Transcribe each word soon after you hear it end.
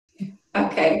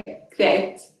Okay,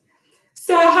 great.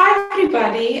 So hi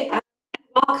everybody,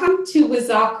 welcome to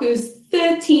Wisaarkhu's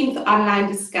 13th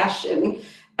online discussion.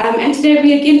 And today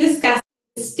we again discuss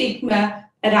the stigma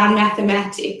around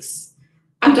mathematics.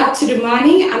 I'm Dr.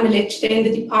 Rumani, I'm a lecturer in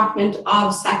the Department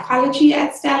of Psychology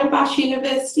at Stellenbosch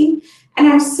University, and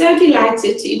I'm so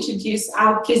delighted to introduce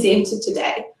our presenter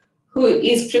today, who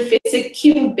is Professor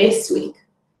Kim Beswick.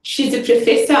 She's a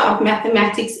professor of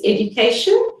mathematics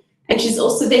education, and she's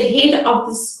also the head of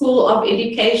the School of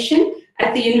Education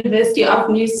at the University of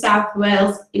New South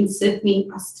Wales in Sydney,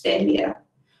 Australia.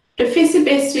 Professor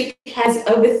Beswick has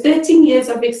over 13 years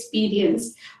of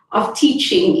experience of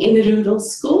teaching in rural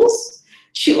schools.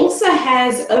 She also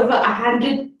has over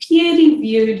 100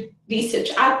 peer-reviewed research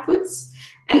outputs,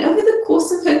 and over the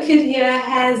course of her career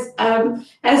has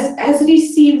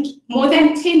received more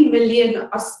than 10 million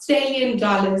Australian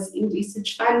dollars in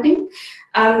research funding.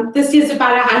 This is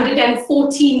about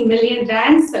 114 million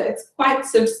rand, so it's quite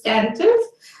substantive.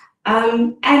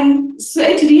 And so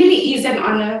it really is an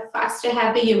honor for us to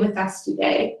have you with us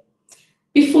today.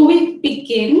 Before we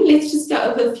begin, let's just go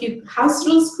over a few house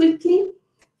rules quickly.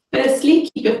 Firstly,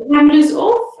 keep your cameras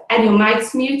off and your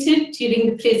mics muted during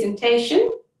the presentation.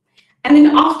 And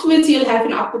then afterwards, you'll have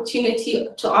an opportunity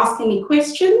to ask any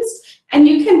questions. And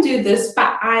you can do this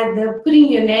by either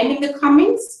putting your name in the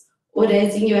comments or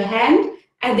raising your hand,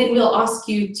 and then we'll ask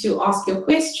you to ask your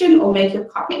question or make your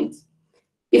comment.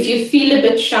 If you feel a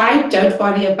bit shy, don't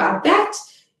worry about that.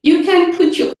 You can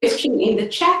put your question in the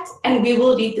chat and we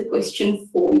will read the question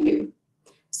for you.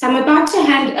 So I'm about to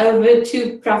hand over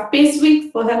to Prof.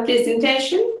 Beswick for her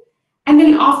presentation. And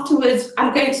then afterwards,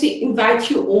 I'm going to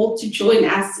invite you all to join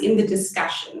us in the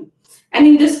discussion. And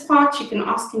in this part, you can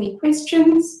ask any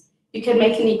questions, you can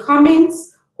make any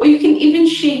comments, or you can even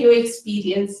share your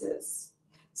experiences.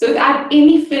 So without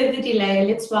any further delay,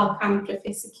 let's welcome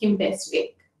Professor Kim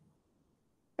Beswick.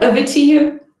 Over to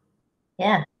you.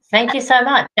 Yeah, thank you so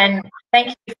much. And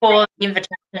thank you for the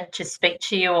invitation to speak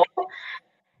to you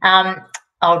all.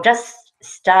 I'll just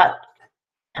start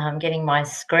getting my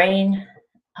screen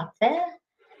up there.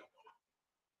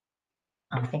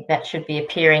 I think that should be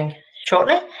appearing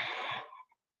shortly.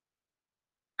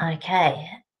 Okay.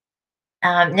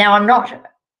 Now I'm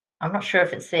not sure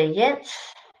if it's there yet.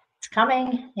 It's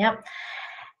coming. Yep.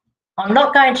 I'm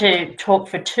not going to talk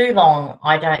for too long,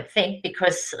 I don't think,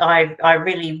 because I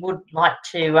really would like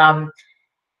to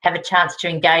have a chance to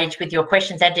engage with your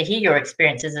questions and to hear your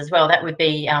experiences as well. That would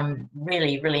be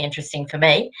really, really interesting for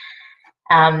me.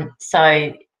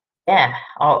 So yeah,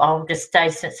 I'll just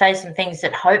say some things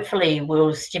that hopefully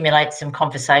will stimulate some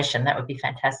conversation. That would be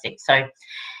fantastic. So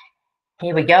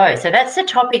here we go. So that's the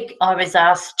topic I was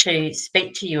asked to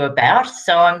speak to you about.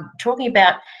 So I'm talking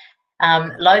about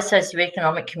low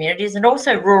socioeconomic communities and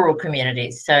also rural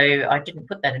communities. So I didn't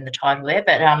put that in the title there,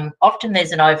 but often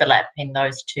there's an overlap in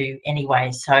those two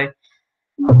anyway. So,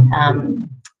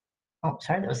 oh,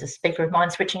 sorry, that was a speaker of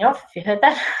mine switching off, if you heard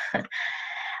that.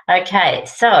 Okay,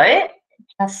 so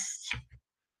just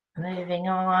moving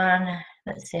on.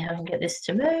 Let's see how I can get this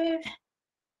to move.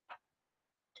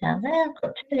 Down there, I've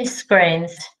got too many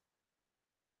screens.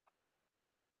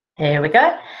 There we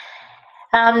go.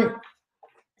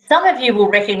 Some of you will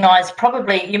recognise,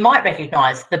 probably you might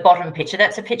recognise the bottom picture.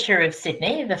 That's a picture of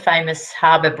Sydney, the famous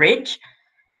Harbour Bridge.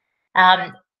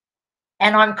 And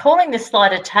I'm calling this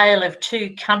slide a tale of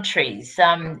two countries,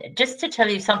 just to tell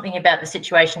you something about the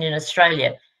situation in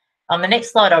Australia. On the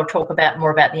next slide, I'll talk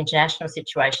more about the international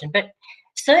situation. But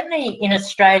certainly in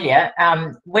Australia,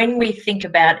 when we think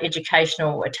about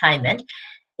educational attainment,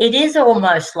 it is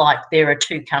almost like there are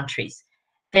two countries.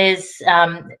 There's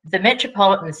the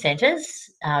metropolitan centres,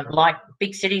 like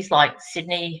big cities like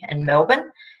Sydney and Melbourne.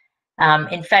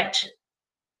 In fact,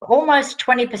 almost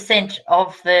 20%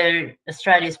 of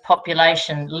Australia's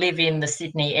population live in the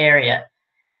Sydney area.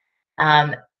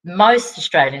 Most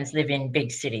Australians live in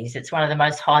big cities. It's one of the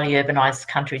most highly urbanised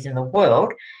countries in the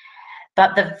world.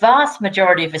 But the vast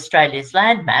majority of Australia's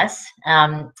landmass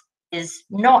is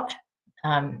not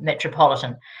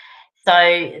metropolitan.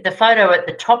 So the photo at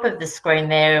the top of the screen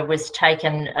there was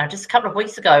taken just a couple of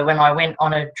weeks ago when I went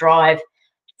on a drive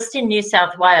just in New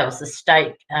South Wales, the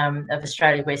state of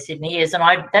Australia where Sydney is. And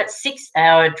that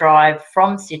 6-hour drive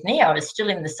from Sydney, I was still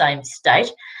in the same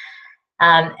state.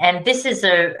 And this is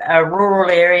a rural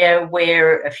area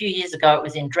where a few years ago it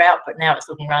was in drought, but now it's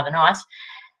looking rather nice.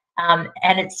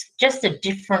 And it's just a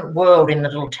different world in the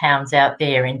little towns out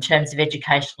there in terms of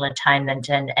educational attainment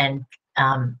and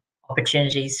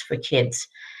opportunities for kids.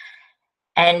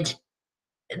 And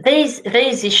these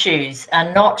issues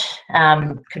are not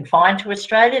confined to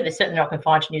Australia. They're certainly not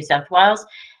confined to New South Wales.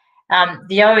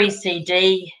 The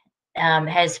OECD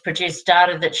has produced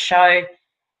data that show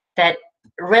that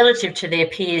relative to their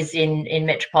peers in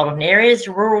metropolitan areas,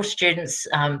 rural students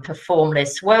perform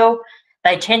less well.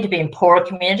 They tend to be in poorer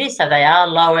communities, so they are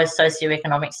lower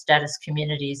socioeconomic status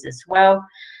communities as well.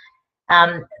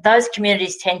 Those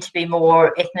communities tend to be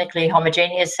more ethnically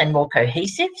homogeneous and more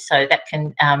cohesive, so that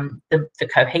can the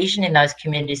cohesion in those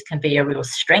communities can be a real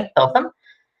strength of them.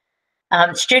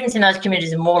 Students in those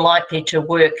communities are more likely to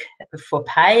work for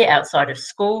pay outside of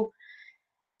school.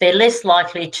 They're less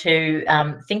likely to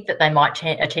think that they might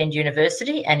attend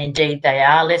university, and indeed they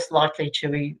are less likely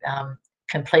to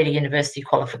complete a university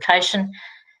qualification.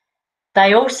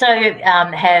 They also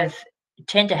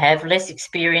tend to have less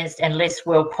experienced and less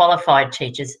well-qualified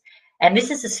teachers, and this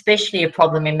is especially a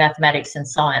problem in mathematics and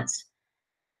science.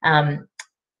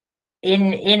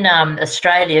 In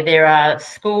Australia, there are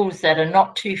schools that are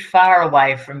not too far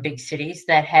away from big cities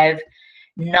that have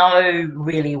no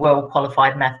really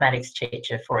well-qualified mathematics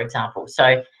teacher, for example.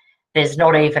 So there's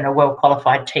not even a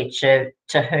well-qualified teacher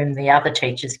to whom the other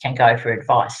teachers can go for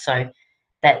advice. So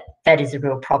that is a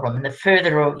real problem. And the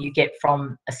further you get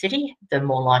from a city, the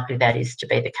more likely that is to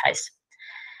be the case.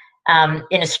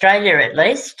 In Australia, at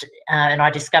least, and I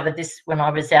discovered this when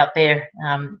I was out there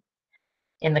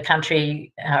in the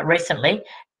country recently,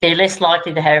 they're less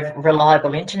likely to have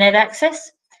reliable internet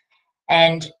access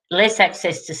and less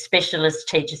access to specialist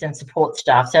teachers and support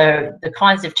staff. So the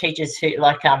kinds of teachers who,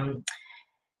 like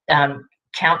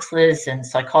counsellors and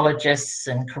psychologists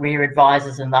and career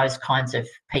advisors and those kinds of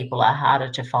people, are harder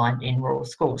to find in rural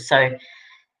schools. So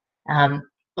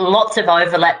lots of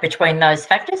overlap between those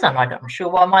factors. I'm not sure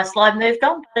why my slide moved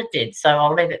on, but it did, so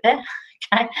I'll leave it there.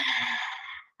 Okay.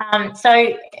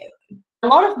 So a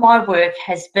lot of my work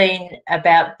has been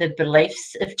about the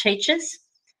beliefs of teachers.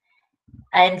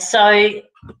 And so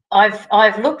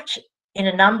I've looked in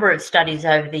a number of studies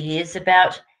over the years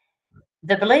about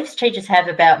the beliefs teachers have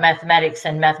about mathematics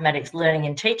and mathematics learning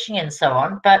and teaching and so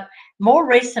on. But more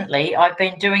recently, I've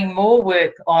been doing more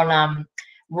work on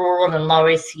rural and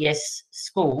low SES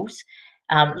schools.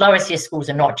 Low SES schools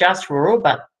are not just rural,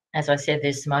 but as I said,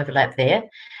 there's some overlap there.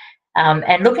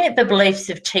 And looking at the beliefs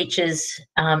of teachers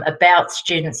about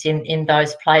students in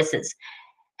those places.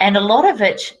 And a lot of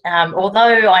it,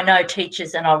 although I know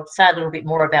teachers, and I'll say a little bit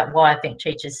more about why I think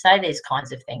teachers say these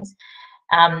kinds of things,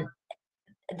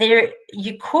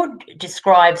 you could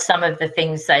describe some of the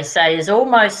things they say as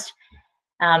almost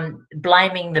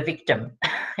blaming the victim.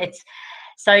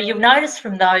 So you'll notice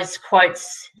from those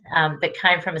quotes that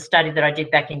came from a study that I did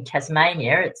back in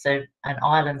Tasmania. It's an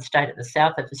island state at the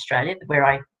south of Australia where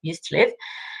I used to live.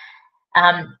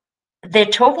 They're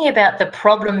talking about the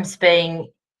problems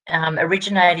being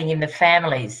originating in the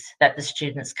families that the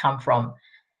students come from.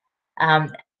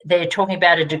 They're talking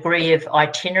about a degree of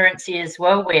itinerancy as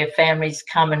well, where families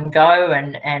come and go,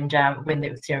 and when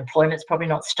their employment's probably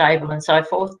not stable and so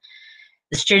forth.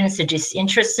 The students are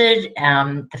disinterested.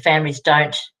 The families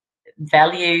don't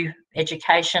value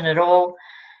education at all.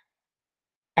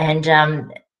 And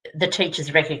the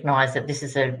teachers recognise that this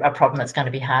is a problem that's going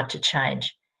to be hard to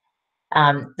change.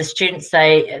 The students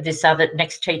say, this other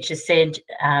next teacher said,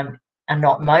 are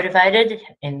not motivated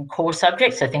in core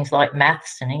subjects, so things like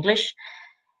maths and English.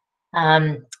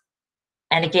 And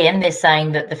again, they're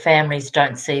saying that the families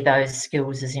don't see those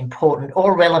skills as important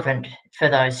or relevant for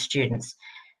those students.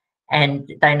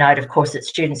 And they note, of course, that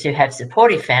students who have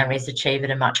supportive families achieve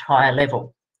at a much higher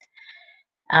level.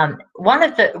 One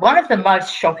of the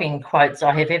most shocking quotes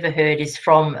I have ever heard is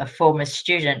from a former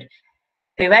student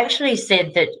who actually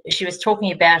said that she was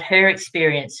talking about her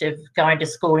experience of going to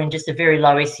school in just a very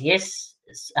low SES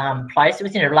place. It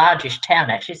was in a largish town,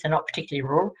 actually, so not particularly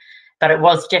rural, but it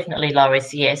was definitely low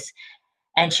SES.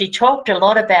 And she talked a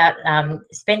lot about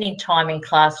spending time in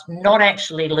class, not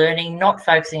actually learning, not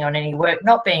focusing on any work,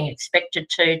 not being expected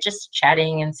to, just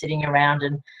chatting and sitting around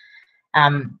and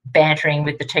bantering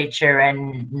with the teacher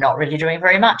and not really doing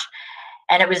very much.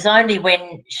 And it was only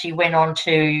when she went on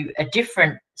to a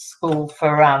different school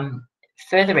for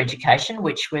further education,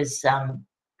 which was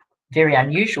very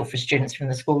unusual for students from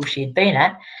the school she had been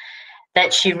at,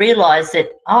 that she realised that,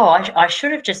 oh, I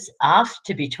should have just asked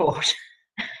to be taught.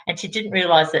 And she didn't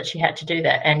realise that she had to do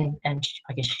that, and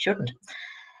I guess she shouldn't.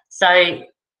 So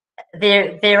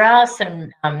there are some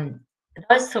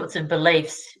those sorts of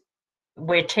beliefs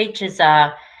where teachers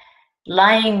are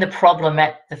laying the problem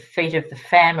at the feet of the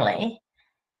family.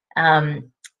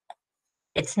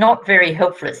 It's not very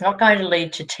helpful. It's not going to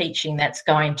lead to teaching that's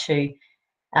going to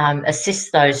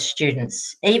assist those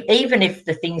students. Even if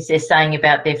the things they're saying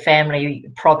about their family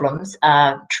problems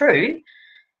are true,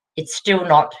 it's still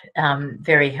not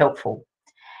very helpful.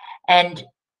 And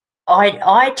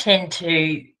I tend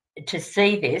to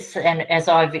see this, and as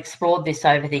I've explored this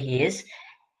over the years,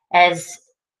 as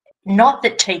not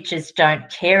that teachers don't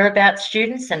care about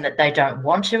students and that they don't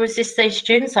want to assist these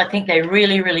students. I think they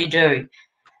really, really do.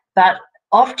 But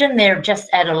often they're just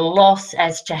at a loss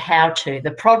as to how to.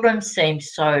 The problem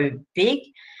seems so big.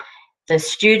 The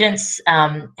students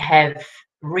have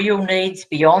real needs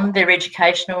beyond their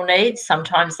educational needs.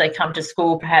 Sometimes they come to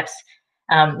school perhaps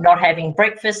not having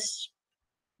breakfast,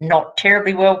 not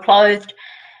terribly well clothed.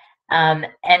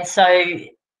 And so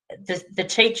the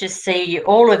teachers see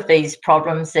all of these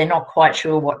problems. They're not quite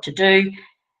sure what to do.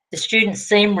 The students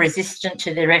seem resistant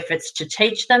to their efforts to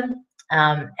teach them,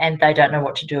 and they don't know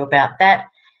what to do about that.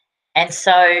 And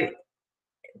so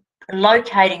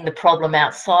locating the problem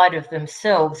outside of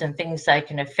themselves and things they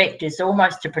can affect is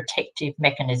almost a protective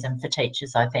mechanism for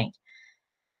teachers, I think.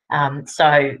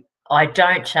 So I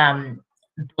don't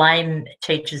blame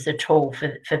teachers at all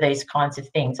for these kinds of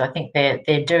things. I think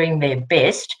they're doing their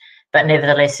best, but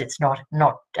nevertheless it's not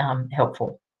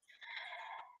helpful.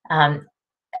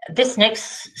 This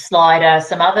next slide are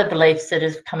some other beliefs that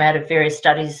have come out of various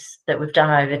studies that we've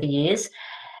done over the years.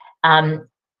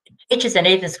 Teachers and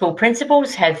even school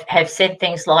principals have said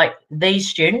things like these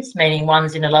students, meaning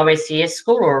ones in a low SES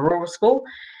school or a rural school,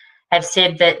 have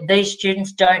said that these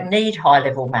students don't need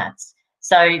high-level maths.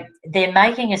 So they're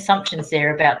making assumptions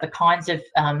there about the kinds of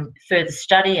further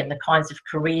study and the kinds of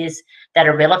careers that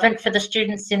are relevant for the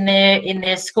students in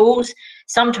their schools.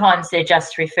 Sometimes they're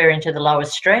just referring to the lower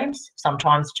streams,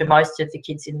 sometimes to most of the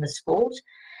kids in the schools.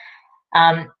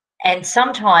 And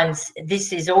sometimes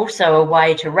this is also a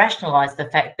way to rationalise the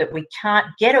fact that we can't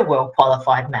get a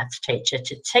well-qualified maths teacher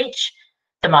to teach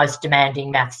the most demanding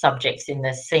maths subjects in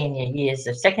the senior years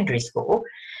of secondary school.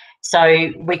 So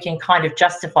we can kind of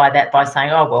justify that by saying,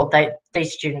 oh, well,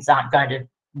 these students aren't going to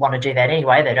want to do that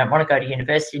anyway. They don't want to go to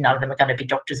university. None of them are going to be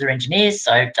doctors or engineers,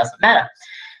 so it doesn't matter.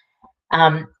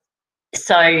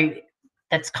 So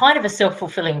that's kind of a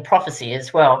self-fulfilling prophecy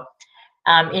as well.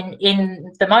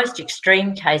 In the most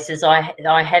extreme cases,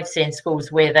 I have seen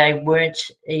schools where they weren't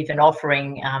even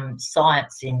offering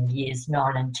science in years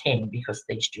 9 and 10 because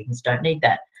these students don't need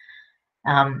that.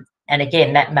 And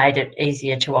again, that made it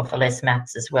easier to offer less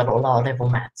maths as well, or lower level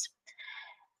maths.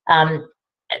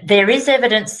 There is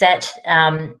evidence that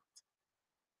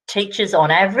teachers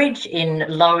on average in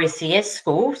low SES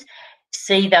schools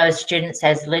see those students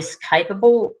as less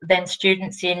capable than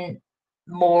students in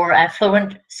more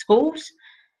affluent schools.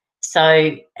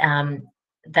 So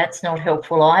that's not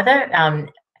helpful either.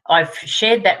 I've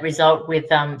shared that result with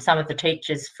some of the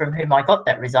teachers from whom I got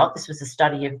that result. This was a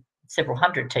study of several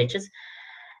hundred teachers,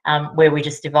 where we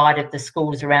just divided the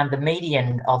schools around the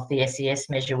median of the SES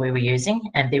measure we were using,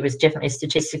 and there was definitely a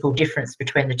statistical difference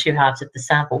between the two halves of the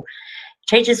sample.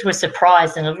 Teachers were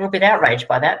surprised and a little bit outraged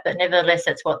by that, but nevertheless,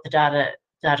 that's what the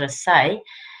data say.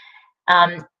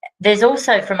 There's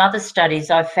also, from other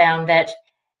studies, I've found that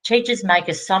teachers make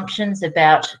assumptions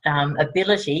about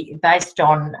ability based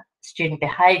on student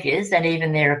behaviours and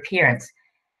even their appearance.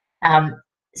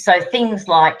 So things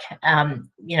like,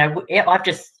 you know, I've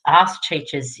just asked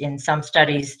teachers in some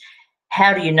studies,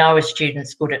 how do you know a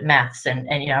student's good at maths, and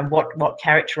you know, what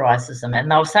characterises them? And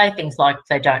they'll say things like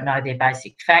they don't know their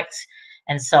basic facts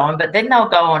and so on, but then they'll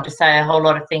go on to say a whole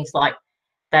lot of things like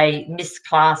they miss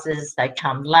classes, they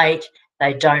come late,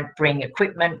 they don't bring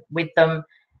equipment with them,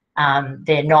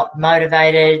 they're not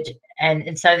motivated,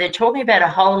 and so they're talking about a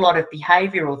whole lot of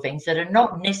behavioural things that are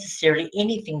not necessarily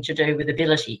anything to do with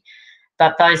ability,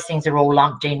 but those things are all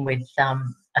lumped in with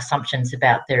assumptions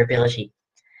about their ability.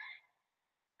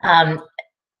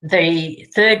 The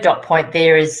third dot point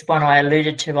there is one I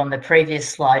alluded to on the previous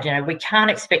slide. You know, we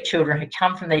can't expect children who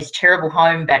come from these terrible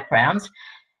home backgrounds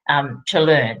to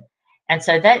learn. And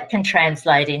so that can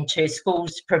translate into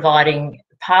schools providing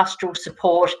pastoral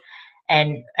support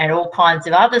and all kinds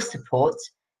of other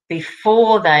supports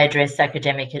before they address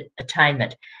academic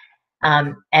attainment.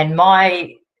 And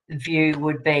my view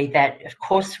would be that, of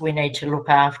course, we need to look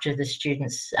after the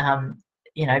students'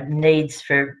 you know, needs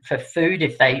for food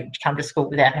if they come to school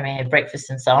without having a breakfast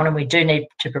and so on, and we do need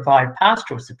to provide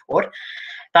pastoral support,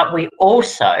 but we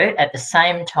also at the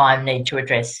same time need to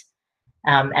address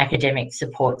academic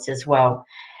supports as well.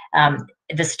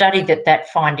 The study that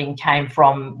finding came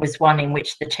from was one in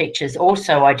which the teachers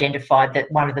also identified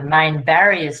that one of the main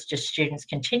barriers to students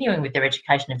continuing with their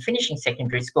education and finishing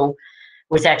secondary school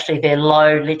was actually their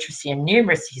low literacy and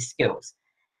numeracy skills.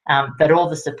 But all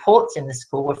the supports in the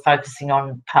school were focusing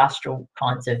on pastoral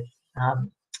kinds of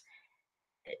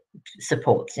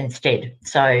supports instead.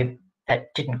 So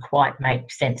that didn't quite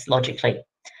make sense logically.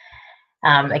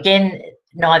 Again,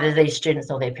 neither these students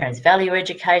nor their parents value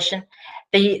education.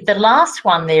 The last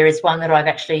one there is one that I've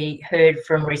actually heard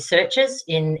from researchers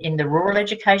in the rural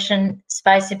education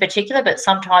space in particular, but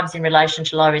sometimes in relation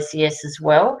to low SES as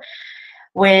well,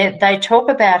 where they talk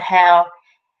about how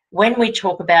when we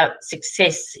talk about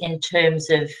success in terms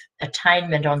of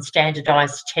attainment on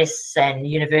standardised tests and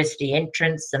university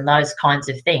entrance and those kinds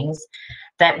of things,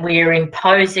 that we're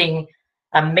imposing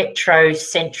a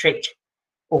metrocentric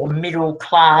or middle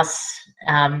class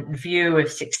view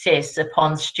of success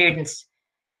upon students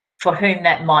for whom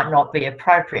that might not be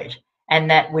appropriate, and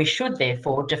that we should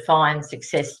therefore define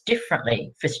success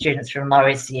differently for students from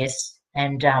low SES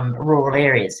and rural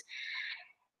areas.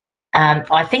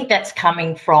 I think that's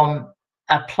coming from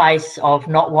a place of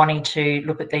not wanting to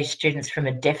look at these students from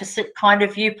a deficit kind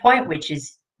of viewpoint, which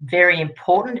is very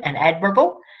important and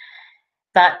admirable,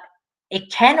 but it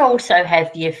can also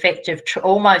have the effect of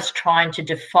almost trying to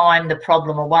define the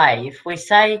problem away. If we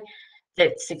say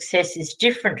that success is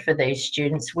different for these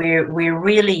students, we're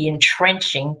really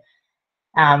entrenching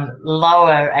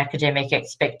lower academic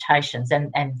expectations,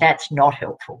 and that's not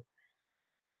helpful.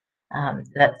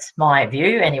 That's my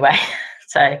view anyway.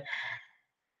 So,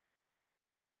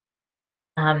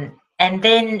 and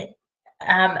then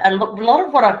a lot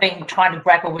of what I've been trying to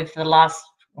grapple with for the last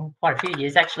quite a few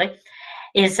years actually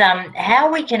is how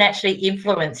we can actually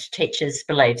influence teachers'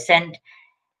 beliefs. And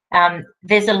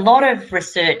there's a lot of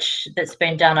research that's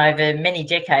been done over many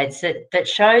decades that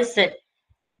shows that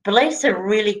beliefs are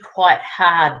really quite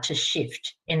hard to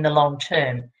shift in the long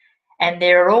term. And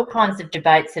there are all kinds of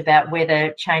debates about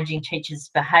whether changing teachers'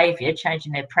 behaviour,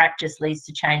 changing their practice leads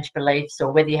to change beliefs,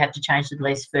 or whether you have to change the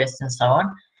beliefs first and so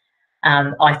on.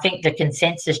 I think the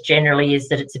consensus generally is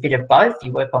that it's a bit of both,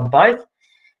 you work on both.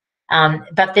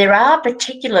 But there are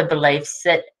particular beliefs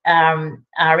that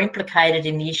are implicated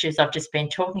in the issues I've just been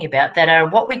talking about that are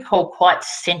what we call quite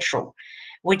central,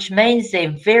 which means they're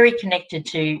very connected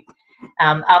to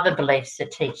other beliefs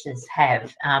that teachers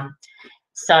have.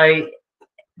 So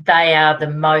they are the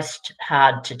most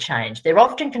hard to change. They're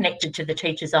often connected to the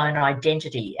teacher's own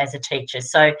identity as a teacher.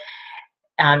 So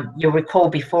you'll recall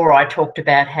before I talked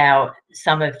about how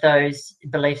some of those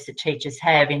beliefs that teachers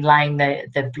have in laying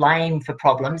the blame for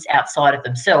problems outside of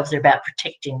themselves are about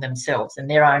protecting themselves and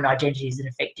their own identity as an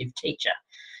effective teacher.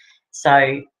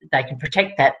 So they can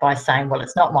protect that by saying, well,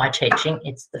 it's not my teaching,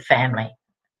 it's the family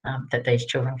that these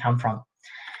children come from.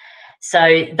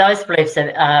 So those beliefs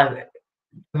are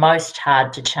most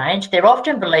hard to change. They're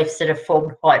often beliefs that are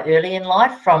formed quite early in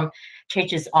life from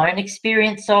teachers' own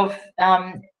experience of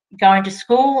going to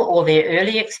school or their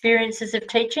early experiences of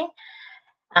teaching.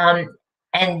 And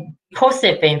because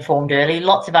they've been formed early,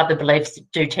 lots of other beliefs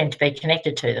do tend to be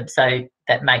connected to them, so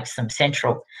that makes them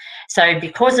central. So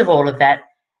because of all of that,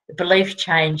 belief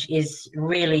change is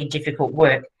really difficult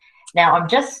work. Now, I'm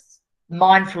just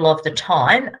mindful of the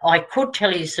time. I could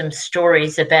tell you some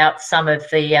stories about some of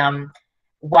the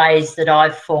ways that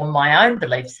I've formed my own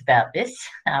beliefs about this,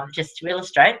 just to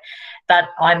illustrate, but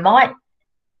I might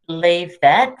leave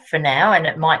that for now, and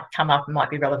it might come up and might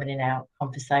be relevant in our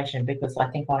conversation because I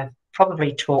think I've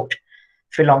probably talked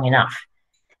for long enough.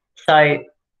 So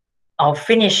I'll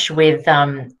finish with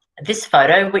this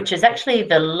photo, which is actually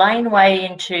the laneway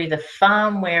into the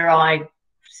farm where I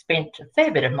spent a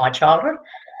fair bit of my childhood.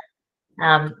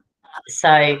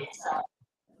 So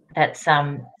that's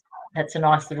a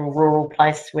nice little rural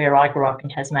place where I grew up in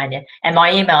Tasmania, and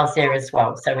my email's there as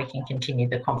well, so we can continue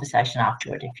the conversation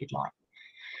afterward if you'd like.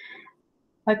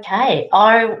 Okay,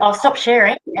 I'll stop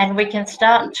sharing and we can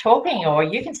start talking, or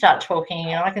you can start talking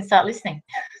and I can start listening.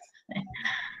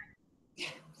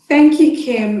 Thank you,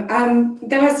 Kim.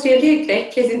 That was really a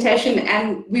great presentation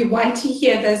and we want to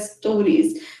hear those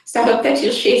stories. So I hope that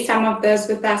you'll share some of those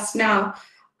with us now.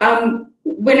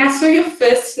 When I saw your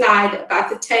first slide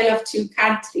about the tale of two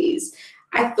countries,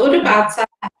 I thought about South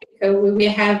Africa, where we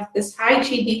have this high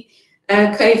Gini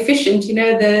coefficient. You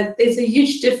know, there's a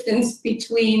huge difference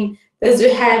between those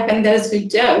who have and those who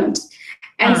don't.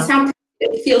 And sometimes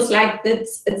it feels like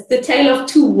it's the tale of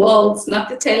two worlds, not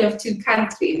the tale of two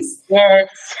countries. Yes.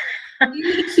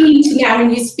 Really keen to know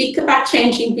when you speak about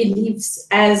changing beliefs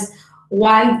as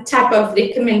one type of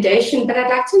recommendation, but I'd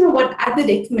like to know what other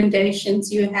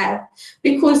recommendations you have,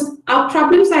 because our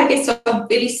problems, I guess, are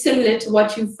very similar to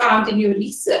what you found in your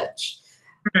research.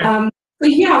 But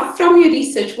yeah, from your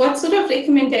research, what sort of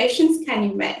recommendations can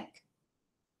you make?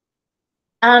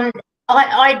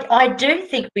 I do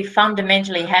think we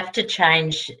fundamentally have to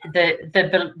change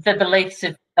the beliefs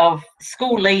of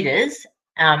school leaders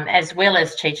as well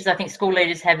as teachers. I think school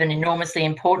leaders have an enormously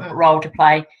important role to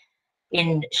play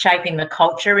in shaping the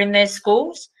culture in their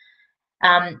schools.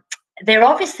 there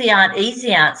obviously aren't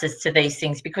easy answers to these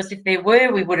things, because if there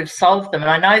were, we would have solved them.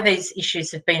 And I know these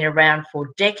issues have been around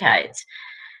for decades.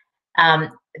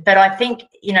 But I think,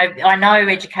 you know, I know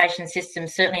education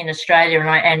systems, certainly in Australia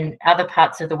and other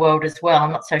parts of the world as well,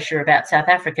 I'm not so sure about South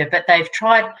Africa, but they've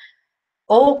tried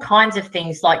all kinds of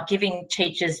things like giving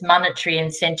teachers monetary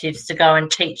incentives to go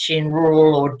and teach in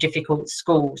rural or difficult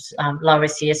schools, low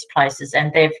SES places,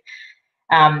 and they've,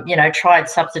 you know, tried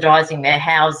subsidising their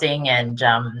housing and,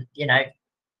 you know,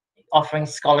 offering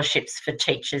scholarships for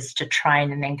teachers to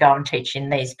train and then go and teach in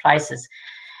these places,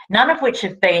 none of which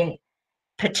have been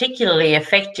particularly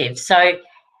effective. So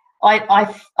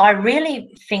I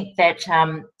really think that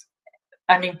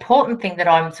an important thing that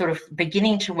I'm sort of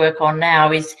beginning to work on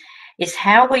now is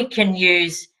how we can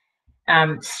use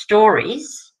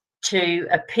stories to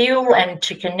appeal and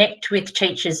to connect with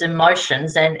teachers'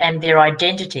 emotions and their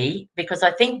identity, because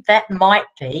I think that might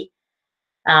be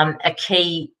a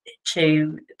key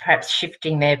to perhaps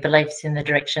shifting their beliefs in the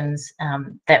directions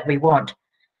that we want.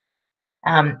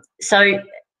 So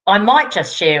I might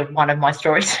just share one of my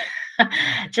stories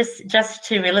just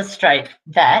to illustrate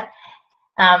that.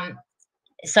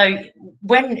 So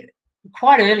when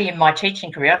quite early in my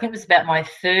teaching career, I think it was about my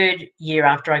 3rd year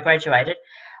after I graduated,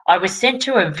 I was sent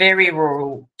to a very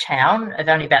rural town of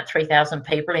only about 3,000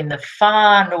 people in the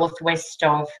far northwest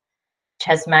of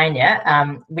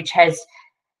Tasmania, which has,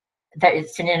 that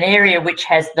it's in an area which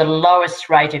has the lowest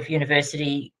rate of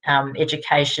university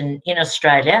education in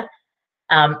Australia,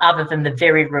 other than the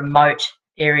very remote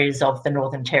areas of the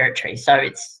Northern Territory. So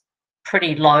it's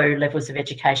pretty low levels of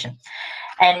education.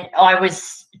 And I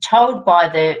was told by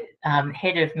the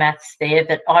head of maths there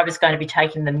that I was going to be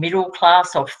taking the middle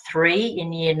class of 3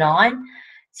 in year 9.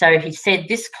 So he said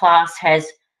this class has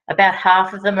about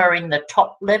half of them are in the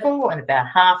top level and about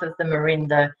half of them are in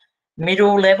the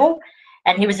middle level.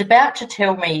 And he was about to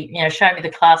tell me, you know, show me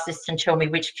the class list and tell me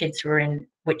which kids were in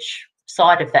which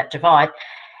side of that divide.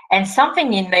 And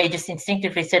something in me just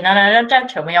instinctively said, no, don't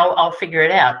tell me, I'll figure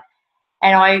it out.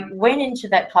 And I went into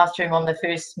that classroom on the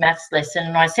first maths lesson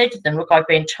and I said to them, look, I've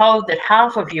been told that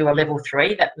half of you are level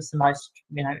 3, that was the most,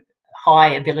 you know,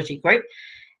 high ability group,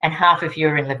 and half of you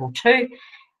are in level 2.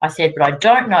 I said, but I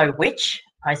don't know which.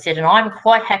 I said, and I'm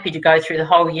quite happy to go through the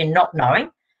whole year not knowing.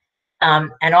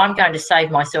 And I'm going to save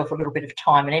myself a little bit of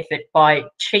time and effort by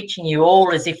teaching you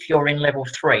all as if you're in level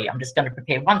 3. I'm just going to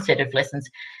prepare one set of lessons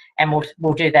and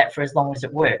we'll do that for as long as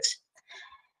it works.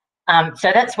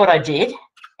 So that's what I did.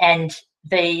 And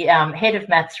the head of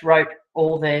maths wrote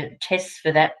all the tests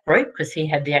for that group because he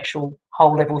had the actual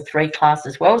whole level 3 class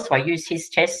as well. So I used his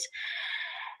tests.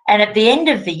 And at the end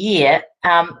of the year,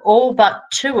 all but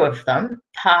 2 of them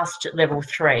passed at level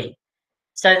 3.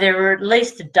 So there were at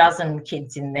least a dozen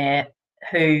kids in there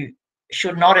who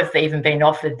should not have even been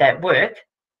offered that work,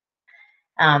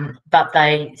 but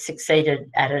they succeeded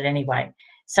at it anyway.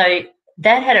 So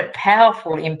that had a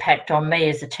powerful impact on me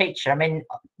as a teacher. I mean,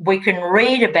 we can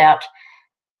read about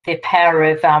the power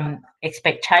of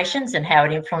expectations and how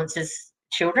it influences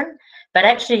children, but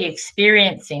actually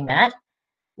experiencing that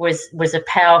was a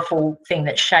powerful thing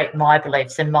that shaped my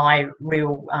beliefs and my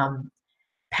real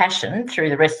passion through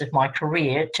the rest of my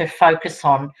career to focus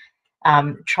on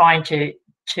trying to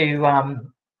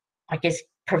I guess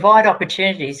provide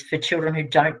opportunities for children who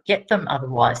don't get them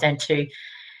otherwise,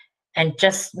 and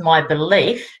just my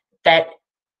belief that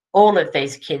all of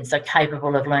these kids are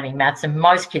capable of learning maths, and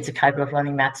most kids are capable of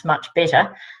learning maths much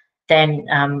better than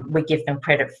we give them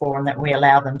credit for and that we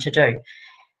allow them to do.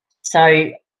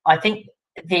 So I think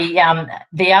the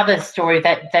other story,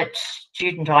 that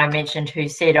student I mentioned who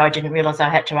said, I didn't realise I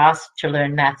had to ask to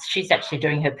learn maths, she's actually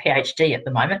doing her PhD at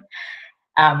the moment.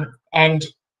 And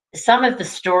some of the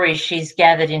stories she's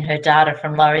gathered in her data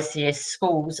from low SES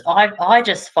schools, I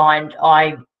just find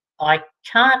I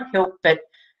can't help but,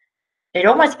 it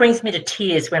almost brings me to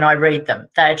tears when I read them.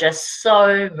 They're just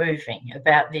so moving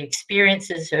about the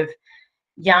experiences of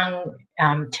young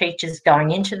teachers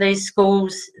going into these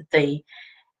schools, the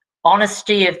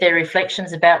honesty of their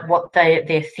reflections about what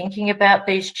they're thinking about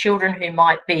these children who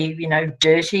might be, you know,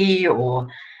 dirty or,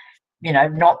 you know,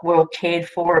 not well cared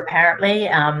for apparently,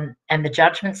 and the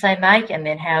judgments they make, and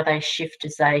then how they shift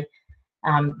as they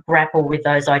grapple with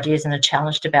those ideas and are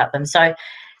challenged about them. So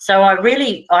I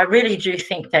really do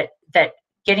think that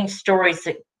getting stories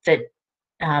that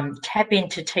tap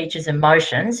into teachers'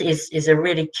 emotions is a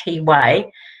really key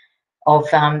way of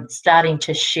starting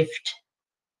to shift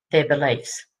their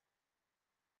beliefs.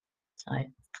 So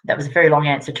that was a very long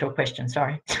answer to a question,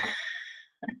 sorry.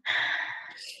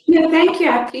 No, thank you.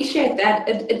 I appreciate that.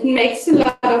 It makes a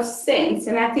lot of sense.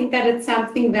 And I think that it's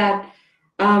something that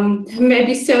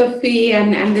maybe Sophie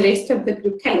and the rest of the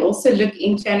group can also look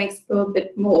into and explore a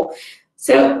bit more.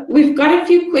 So we've got a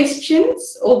few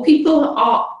questions, or people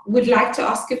would like to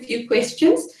ask a few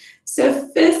questions. So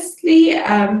firstly,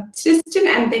 Tristan,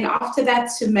 and then after that,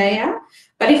 Sumaya.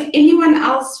 But if anyone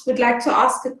else would like to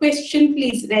ask a question,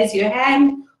 please raise your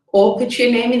hand or put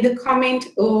your name in the comment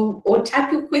or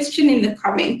type your question in the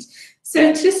comment.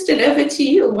 So Tristan, over to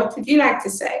you. What would you like to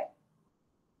say?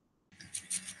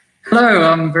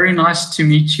 Hello, very nice to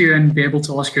meet you and be able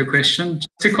to ask you a question. Just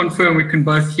to confirm, we can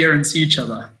both hear and see each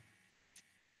other.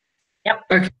 Yep.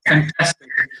 Okay, fantastic.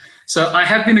 So I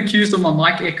have been accused of my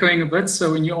mic echoing a bit,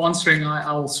 so when you're answering,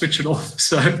 I'll switch it off.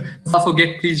 So if I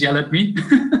forget, please yell at me.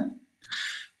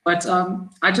 But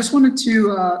I just wanted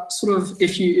to sort of,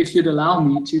 if you'd allow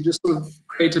me to just sort of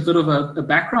create a bit of a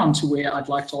background to where I'd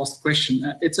like to ask the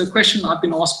question. It's a question I've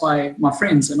been asked by my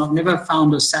friends, and I've never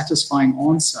found a satisfying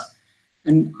answer.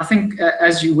 And I think,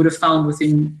 as you would have found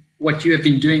within what you have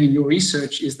been doing in your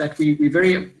research, is that we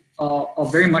are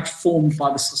very much formed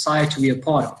by the society we are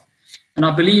part of. And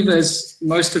I believe, as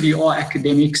most of you are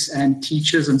academics and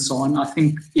teachers and so on, I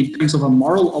think in terms of a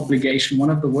moral obligation, one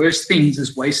of the worst things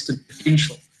is wasted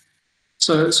potential.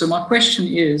 So my question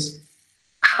is,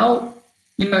 how,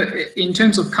 in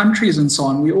terms of countries and so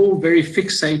on, we're all very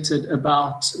fixated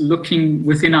about looking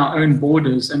within our own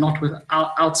borders and not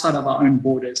outside of our own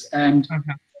borders. And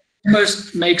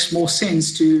almost makes more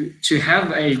sense to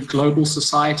have a global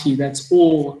society that's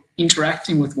all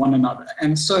interacting with one another.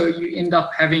 And so you end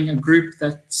up having a group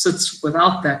that sits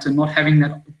without that and not having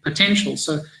that potential.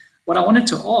 So what I wanted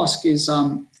to ask is,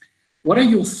 what are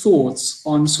your thoughts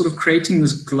on sort of creating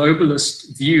this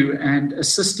globalist view and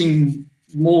assisting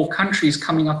more countries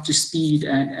coming up to speed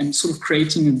and sort of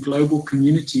creating a global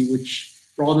community, which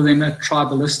rather than a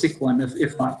tribalistic one,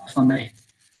 if I may?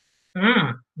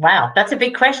 Wow, that's a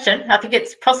big question. I think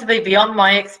it's possibly beyond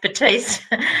my expertise,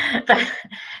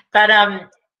 but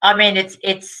I mean,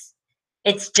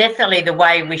 it's definitely the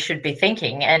way we should be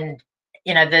thinking, and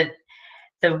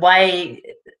the way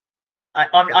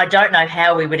I don't know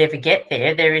how we would ever get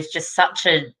there. There is just such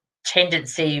a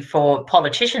tendency for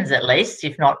politicians, at least,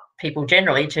 if not people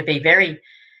generally, to be very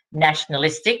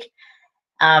nationalistic.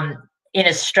 In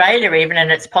Australia even,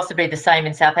 and it's possibly the same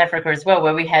in South Africa as well,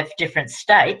 where we have different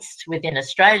states within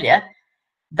Australia,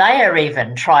 they are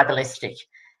even tribalistic.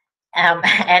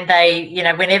 And they,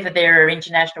 whenever there are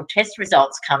international test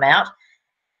results come out,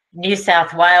 New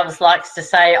South Wales likes to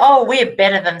say, oh, we're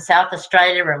better than South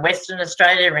Australia and Western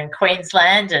Australia and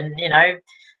Queensland, and,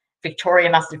 Victoria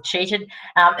must have cheated.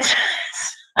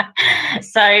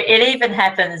 So it even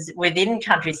happens within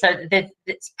countries. So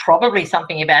it's probably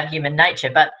something about human nature,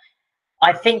 but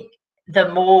I think the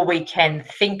more we can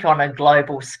think on a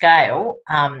global scale,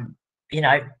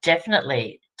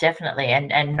 definitely,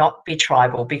 and not be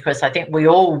tribal, because I think we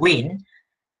all win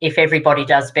if everybody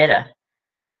does better.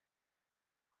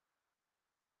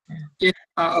 Yeah,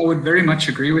 I would very much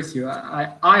agree with you.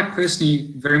 I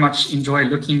personally very much enjoy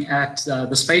looking at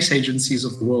the space agencies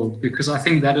of the world, because I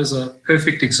think that is a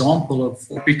perfect example of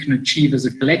what we can achieve as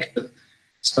a collective.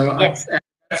 So yes.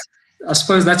 I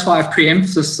suppose that's why I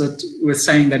pre-emphasize it with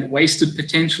saying that wasted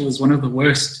potential is one of the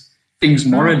worst things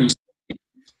morally.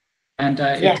 And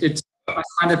I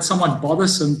find it somewhat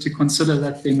bothersome to consider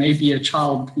that there may be a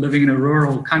child living in a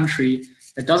rural country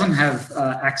that doesn't have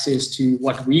access to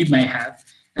what we may have.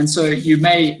 And so you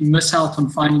may miss out on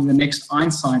finding the next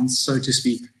Einstein, so to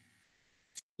speak.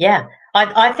 Yeah,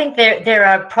 I think there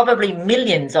are probably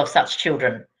millions of such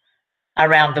children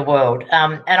around the world.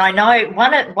 And I know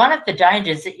one of the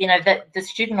dangers, that the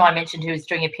student I mentioned who is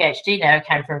doing a PhD now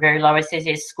came from a very low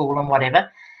SES school and whatever.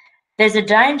 There's a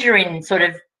danger in sort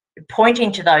of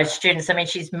pointing to those students. I mean,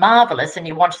 she's marvellous and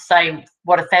you want to say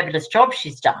what a fabulous job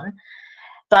she's done,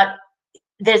 but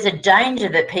there's a danger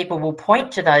that people will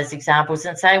point to those examples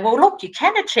and say, well, look, you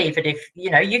can achieve it if,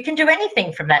 you can do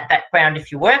anything from that background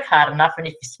if you work hard enough and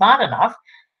if you're smart enough.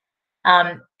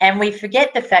 And we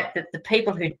forget the fact that the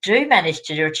people who do manage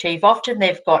to achieve, often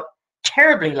they've got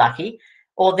terribly lucky,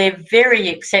 or they're very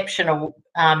exceptional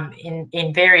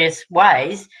in various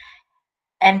ways.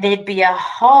 And there'd be a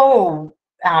whole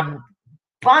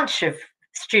bunch of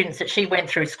students that she went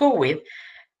through school with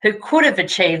who could have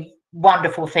achieved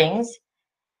wonderful things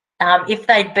if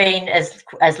they'd been as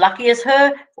lucky as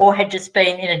her, or had just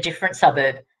been in a different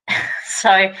suburb.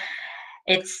 So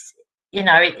it's,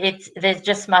 there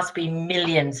just must be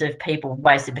millions of people with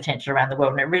wasted potential around the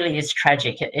world, and it really is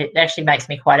tragic. It actually makes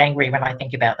me quite angry when I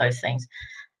think about those things.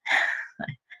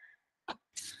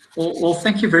 Well,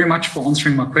 thank you very much for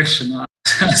answering my question. I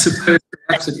suppose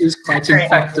perhaps it is quite, in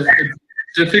fact, a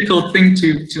difficult thing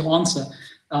to answer.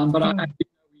 But I think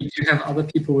we do have other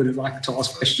people who would like to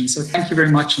ask questions. So thank you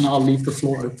very much, and I'll leave the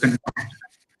floor open.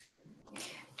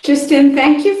 Tristan,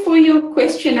 thank you for your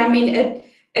question. I mean, it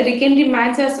again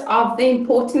reminds us of the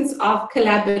importance of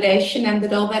collaboration and the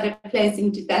role that it plays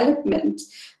in development.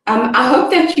 I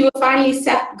hope that you finally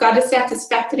got a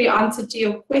satisfactory answer to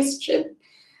your question.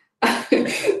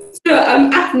 So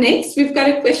up next, we've got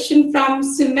a question from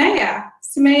Sumaya.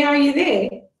 Sumaya, are you there?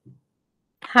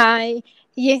 Hi.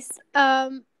 Yes.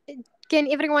 Can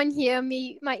everyone hear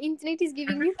me? My internet is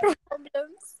giving me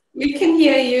problems. We can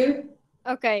hear you.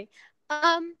 Okay.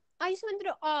 I just wanted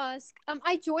to ask.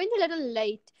 I joined a little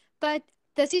late, but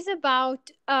this is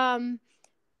about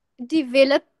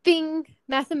developing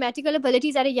mathematical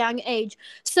abilities at a young age.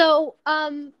 So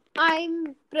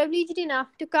I'm privileged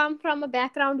enough to come from a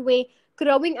background where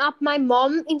growing up, my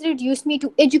mom introduced me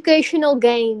to educational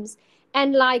games,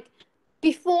 and like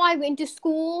before I went to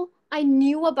school, I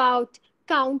knew about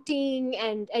counting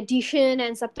and addition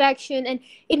and subtraction, and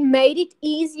it made it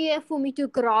easier for me to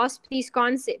grasp these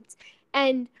concepts.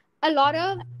 And a lot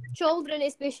of children,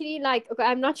 especially like, okay,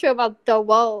 I'm not sure about the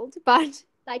world, but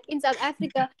like in South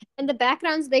Africa and the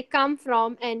backgrounds they come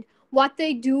from and what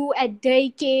they do at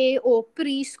daycare or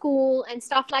preschool and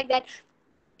stuff like that,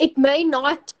 it may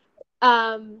not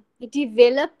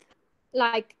develop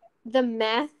like the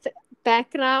math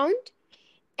background.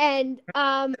 And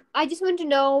I just want to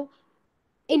know,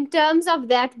 in terms of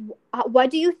that,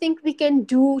 what do you think we can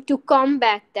do to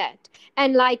combat that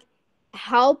and like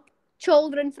help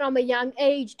children from a young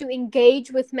age to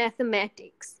engage with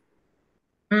mathematics?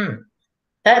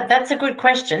 That's a good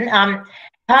question.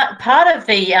 Part of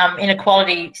the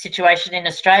inequality situation in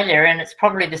Australia, and it's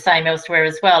probably the same elsewhere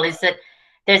as well, is that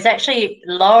there's actually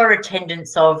lower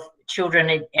attendance of children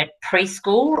at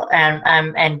preschool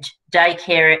and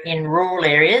daycare in rural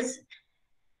areas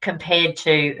compared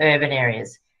to urban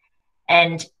areas.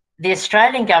 And the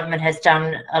Australian government has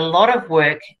done a lot of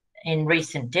work in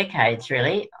recent decades,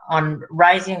 really, on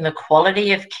raising the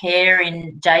quality of care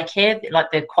in daycare,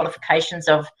 like the qualifications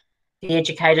of the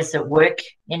educators that work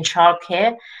in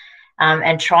childcare,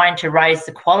 and trying to raise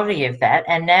the quality of that.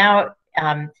 And now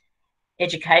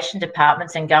education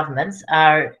departments and governments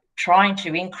are trying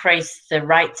to increase the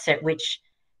rates at which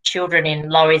children in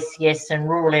low SES and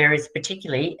rural areas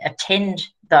particularly attend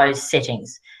those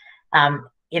settings,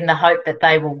 in the hope that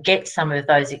they will get some of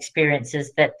those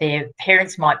experiences that their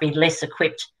parents might be less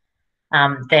equipped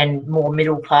than more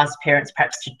middle-class parents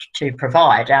perhaps to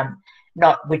provide.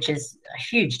 Which is a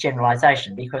huge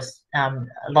generalisation, because a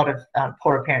lot of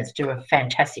poorer parents do a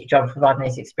fantastic job of providing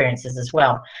these experiences as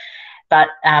well. But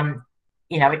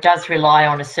it does rely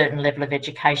on a certain level of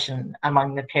education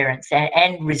among the parents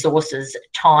and resources,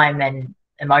 time and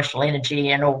emotional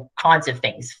energy and all kinds of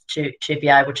things to be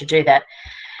able to do that.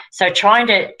 So trying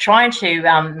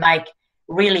to make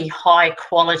really high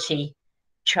quality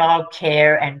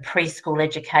childcare and preschool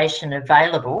education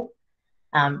available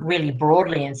really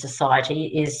broadly in society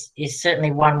is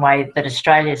certainly one way that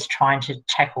Australia is trying to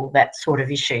tackle that sort of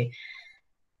issue.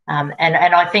 And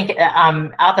I think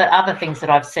other things that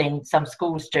I've seen some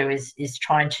schools do is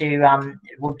trying to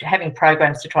having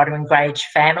programs to try to engage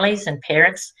families and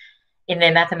parents in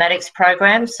their mathematics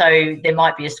program. So there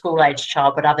might be a school-age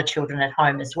child, but other children at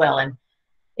home as well. And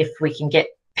if we can get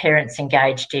parents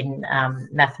engaged in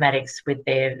mathematics through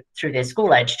their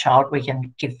school-age child, we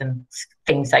can give them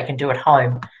things they can do at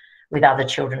home with other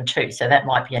children too. So that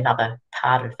might be another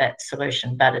part of that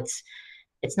solution, but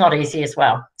it's not easy as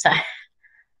well. So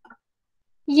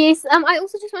yes, I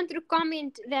also just wanted to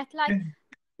comment that like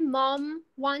mom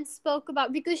once spoke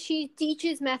about, because she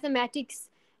teaches mathematics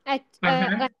at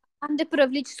like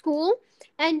underprivileged school,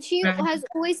 and she has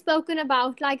always spoken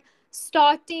about like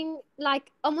starting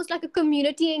like almost like a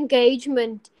community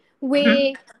engagement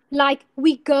where like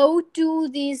we go to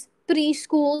these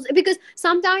preschools, because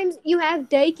sometimes you have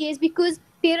daycares because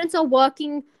parents are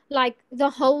working like the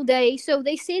whole day, so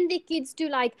they send their kids to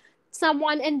like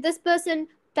someone, and this person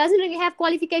doesn't really have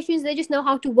qualifications, they just know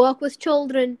how to work with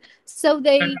children, so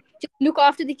they just look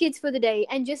after the kids for the day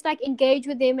and just like engage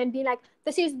with them and be like,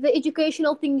 this is the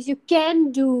educational things you can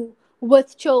do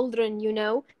with children,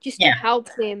 just to help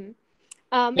them.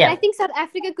 And I think South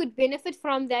Africa could benefit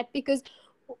from that, because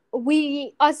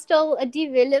we are still a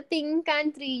developing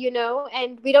country,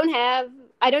 and we don't have,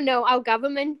 I don't know, our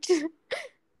government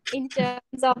in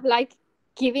terms of like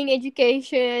giving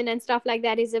education and stuff like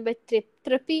that is a bit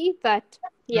trippy, but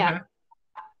yeah.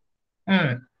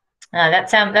 That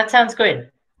sounds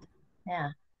good.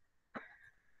 Yeah.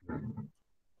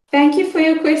 Thank you for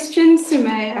your question,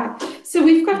 Sumaya. So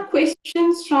we've got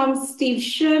questions from Steve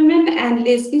Sherman and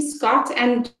Leslie Scott.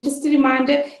 And just a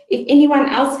reminder, if anyone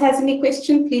else has any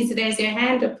question, please raise your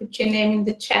hand or put your name in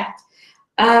the chat.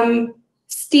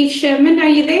 Steve Sherman, are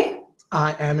you there?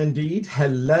 I am indeed.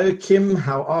 Hello, Kim.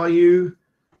 How are you?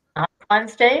 I'm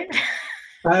Steve.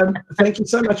 Thank you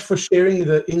so much for sharing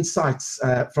the insights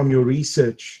from your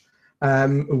research.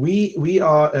 We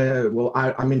are, well,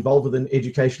 I'm involved with an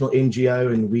educational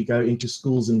NGO, and we go into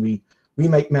schools and we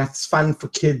make maths fun for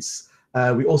kids.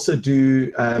 We also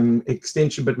do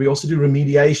extension, but we also do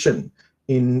remediation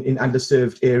in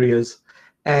underserved areas.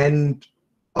 And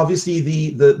obviously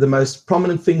the most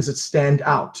prominent things that stand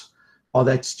out are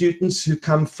that students who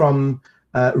come from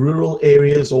rural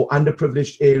areas or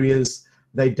underprivileged areas,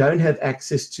 they don't have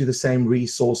access to the same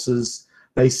resources.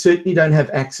 They certainly don't have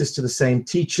access to the same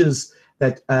teachers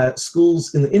that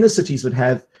schools in the inner cities would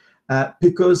have,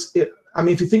 because, I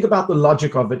mean, if you think about the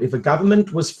logic of it, if a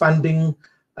government was funding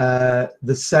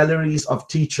the salaries of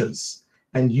teachers,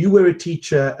 and you were a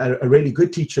teacher, a really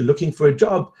good teacher looking for a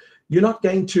job, you're not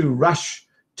going to rush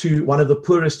to one of the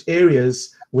poorest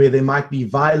areas where there might be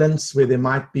violence, where there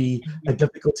might be a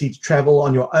difficulty to travel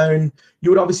on your own. You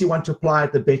would obviously want to apply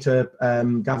at the better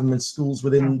government schools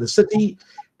within the city,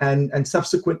 and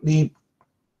subsequently,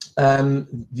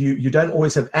 you don't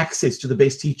always have access to the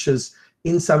best teachers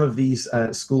in some of these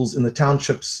schools in the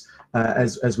townships,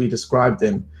 as we described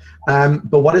them.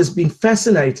 But what has been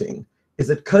fascinating is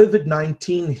that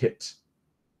COVID-19 hit,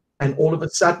 and all of a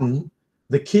sudden,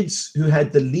 the kids who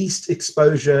had the least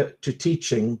exposure to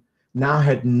teaching now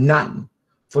had none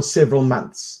for several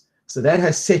months. So that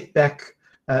has set back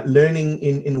learning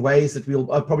in ways that we'll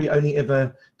probably only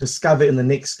ever discover in the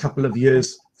next couple of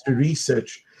years through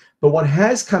research. But what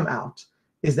has come out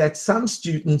is that some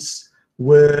students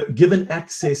were given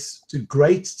access to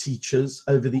great teachers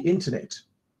over the internet,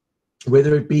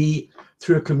 whether it be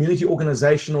through a community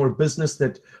organization or a business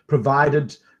that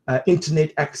provided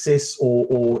internet access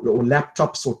or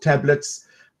laptops or tablets.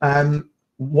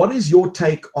 What is your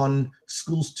take on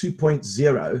Schools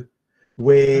 2.0,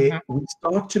 where we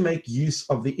start to make use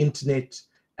of the internet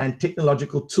and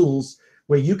technological tools,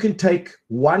 where you can take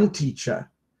one teacher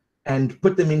and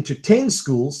put them into 10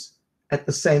 schools at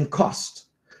the same cost?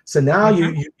 So now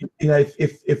you know,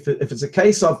 if it's a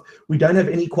case of we don't have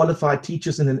any qualified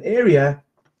teachers in an area,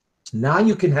 now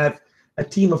you can have a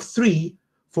team of 3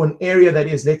 for an area that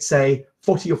is, let's say,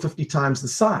 40 or 50 times the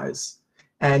size.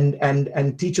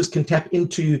 And teachers can tap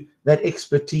into that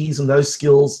expertise and those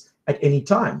skills at any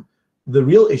time. The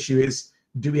real issue is,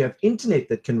 do we have internet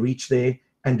that can reach there,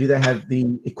 and do they have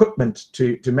the equipment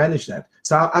to manage that?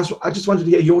 So I just wanted to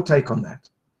hear your take on that.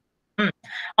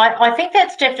 I think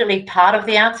that's definitely part of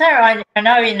the answer. I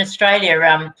know in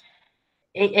Australia,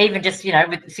 even just, you know,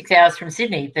 with 6 hours from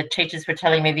Sydney, the teachers were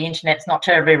telling me the internet's not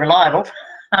terribly reliable.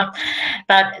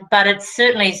 But it's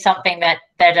certainly something that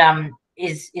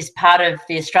is part of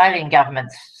the Australian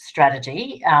government's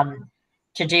strategy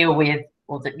to deal with,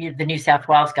 or the New South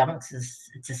Wales government,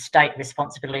 it's a state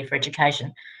responsibility for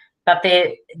education. But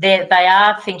they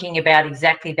are thinking about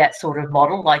exactly that sort of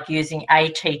model, like using a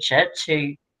teacher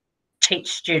to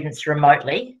teach students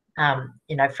remotely,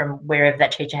 you know, from wherever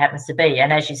that teacher happens to be.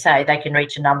 And as you say, they can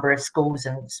reach a number of schools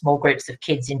and small groups of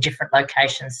kids in different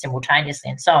locations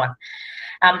simultaneously and so on.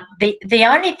 The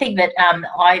only thing that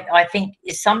I think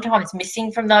is sometimes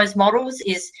missing from those models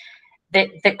is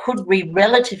that could be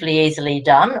relatively easily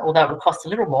done, although it would cost a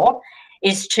little more,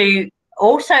 is to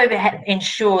also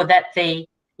ensure that the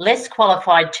less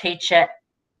qualified teacher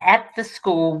at the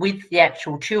school with the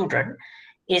actual children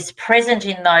is present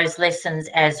in those lessons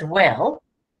as well,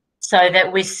 so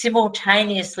that we're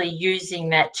simultaneously using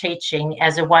that teaching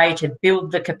as a way to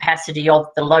build the capacity of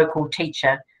the local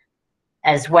teacher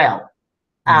as well.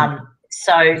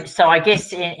 So I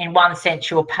guess in one sense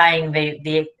you're paying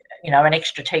the you know, an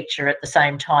extra teacher at the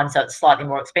same time, so it's slightly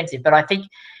more expensive. But I think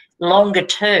longer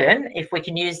term, if we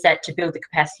can use that to build the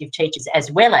capacity of teachers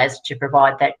as well as to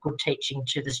provide that good teaching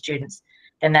to the students,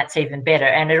 then that's even better.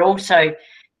 And it also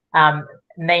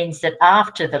means that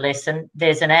after the lesson,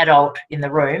 there's an adult in the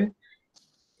room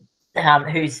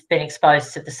who's been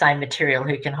exposed to the same material,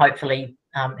 who can hopefully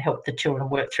help the children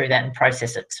work through that and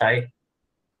process it. So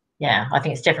yeah, I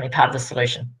think it's definitely part of the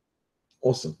solution.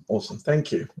 Awesome.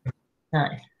 Thank you. No.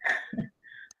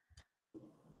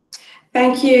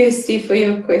 Thank you, Steve, for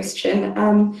your question.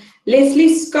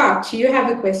 Leslie Scott, you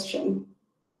have a question.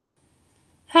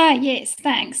 Hi, yes,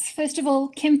 thanks. First of all,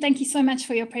 Kim, thank you so much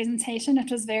for your presentation.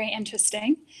 It was very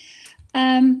interesting.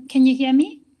 Can you hear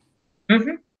me?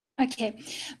 Okay,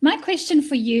 my question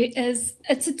for you is,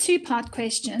 it's a two-part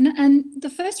question. And the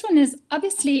first one is,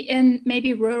 obviously in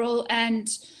maybe rural and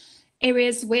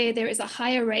areas where there is a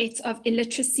higher rate of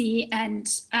illiteracy and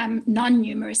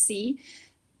non-numeracy,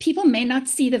 people may not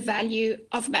see the value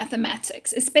of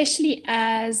mathematics, especially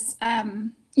as,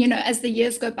 as the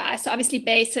years go by. So obviously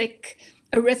basic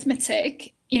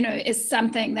arithmetic, is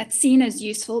something that's seen as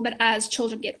useful, but as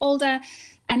children get older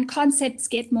and concepts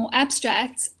get more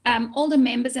abstract, older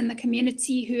members in the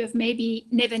community who have maybe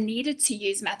never needed to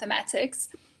use mathematics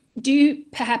do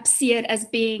perhaps see it as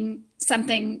being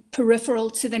something peripheral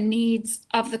to the needs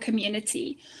of the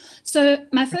community. So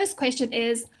my first question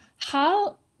is,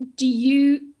 how do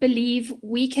you believe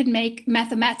we can make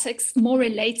mathematics more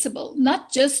relatable,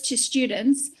 not just to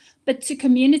students, but to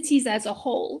communities as a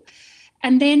whole?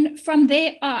 And then from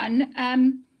there on,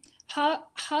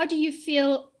 how do you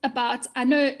feel about, I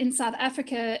know in South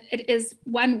Africa, it is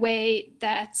one way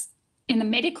that in the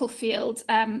medical field,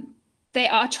 they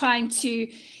are trying to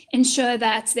ensure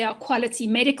that there are quality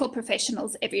medical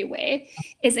professionals everywhere,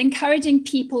 is encouraging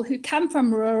people who come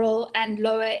from rural and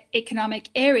lower economic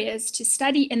areas to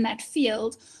study in that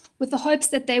field with the hopes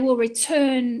that they will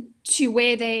return to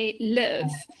where they live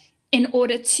in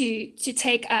order to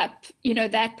take up,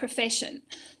 that profession.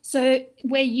 So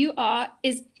where you are,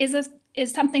 is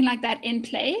something like that in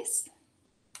place?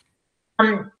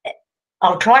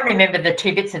 I'll try and remember the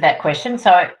two bits of that question.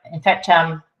 So in fact,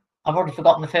 I've already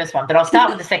forgotten the first one, but I'll start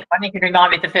with the second one. You can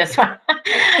remind me of the first one.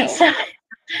 So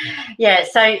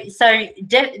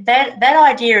that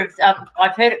idea of,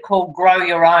 I've heard it called grow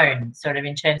your own, sort of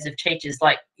in terms of teachers.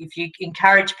 Like if you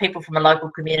encourage people from a local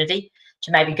community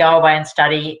to maybe go away and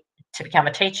study to become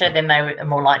a teacher, then they are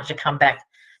more likely to come back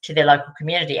to their local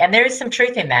community. And there is some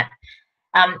truth in that.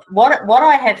 What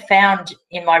I have found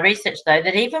in my research, though,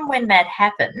 that even when that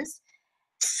happens,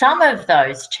 some of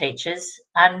those teachers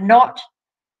are not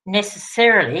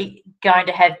necessarily going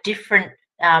to have different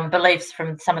beliefs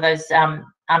from some of those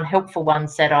unhelpful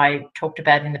ones that I talked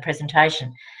about in the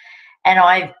presentation.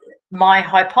 And my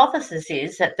hypothesis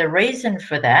is that the reason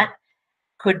for that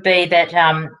could be that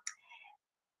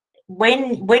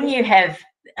when you have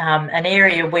an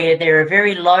area where there are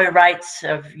very low rates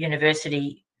of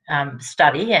university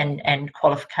study and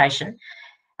qualification,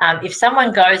 if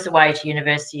someone goes away to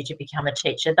university to become a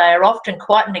teacher, they are often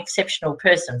quite an exceptional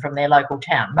person from their local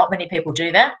town. Not many people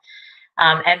do that.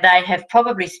 And they have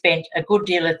probably spent a good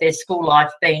deal of their school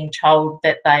life being told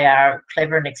that they are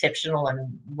clever and exceptional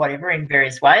and whatever in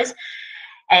various ways.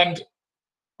 And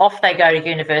off they go to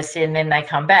university, and then they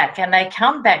come back. And they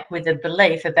come back with a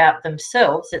belief about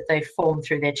themselves that they've formed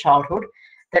through their childhood,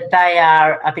 that they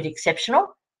are a bit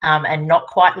exceptional and not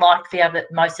quite like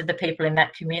most of the people in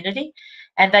that community.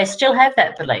 And they still have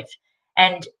that belief.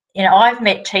 And, I've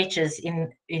met teachers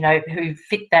who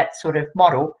fit that sort of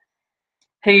model,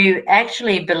 who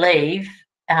actually believe,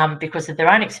 because of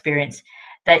their own experience,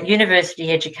 that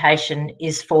university education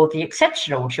is for the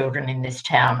exceptional children in this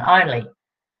town only,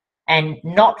 and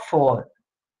not for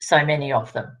so many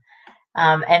of them.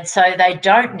 And so they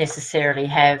don't necessarily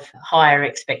have higher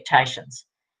expectations.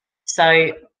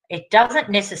 So it doesn't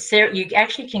necessarily, you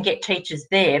actually can get teachers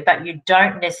there, but you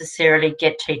don't necessarily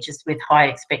get teachers with high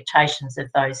expectations of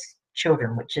those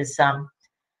children, which is,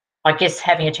 I guess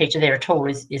having a teacher there at all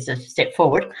is a step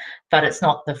forward, but it's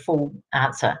not the full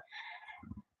answer.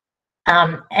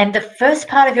 And the first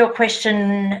part of your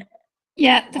question...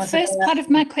 Yeah, the first part of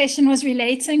my question was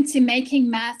relating to making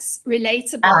maths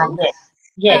relatable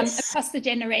yes. Across the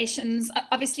generations,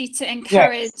 obviously to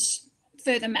encourage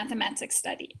further mathematics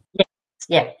study.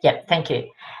 Yeah, thank you.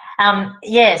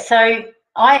 So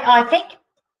I think,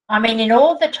 in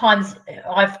all the times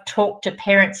I've talked to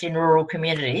parents in rural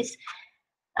communities,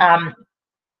 I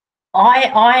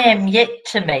am yet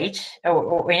to meet,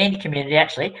 or in any community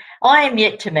actually, I am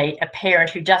yet to meet a parent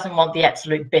who doesn't want the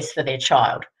absolute best for their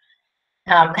child.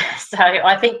 So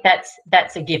I think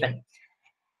that's a given.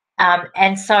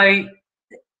 And so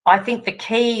I think the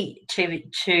key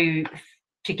to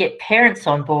get parents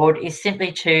on board is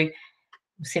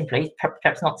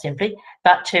perhaps not simply,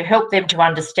 but to help them to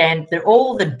understand that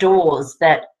all the doors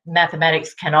that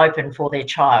mathematics can open for their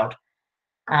child,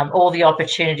 all the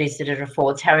opportunities that it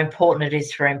affords, how important it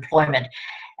is for employment.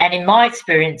 And in my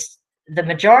experience, the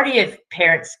majority of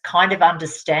parents kind of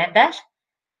understand that.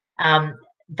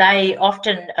 They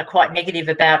often are quite negative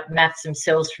about maths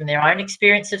themselves from their own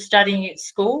experience of studying at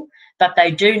school, but they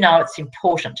do know it's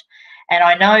important. And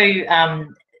I know,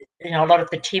 a lot of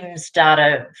the TIMS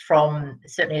data from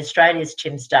certainly Australia's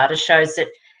TIMS data shows that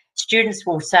students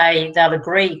will say they'll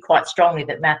agree quite strongly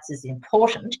that maths is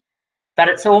important, but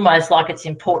it's almost like it's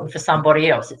important for somebody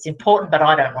else. It's important, but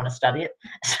I don't want to study it.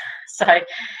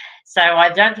 So I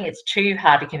don't think it's too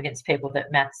hard to convince people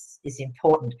that maths is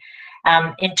important.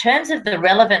 In terms of the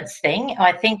relevance thing,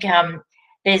 I think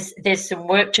there's some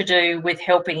work to do with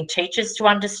helping teachers to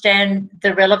understand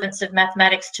the relevance of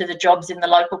mathematics to the jobs in the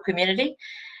local community.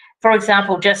 For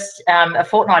example, just a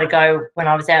fortnight ago when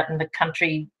I was out in the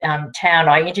country town,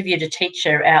 I interviewed a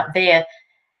teacher out there,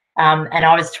 and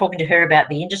I was talking to her about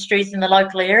the industries in the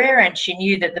local area, and she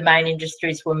knew that the main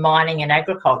industries were mining and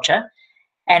agriculture.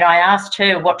 And I asked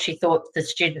her what she thought the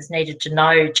students needed to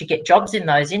know to get jobs in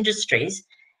those industries.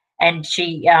 And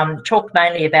she talked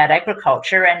mainly about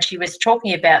agriculture, and she was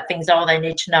talking about things, they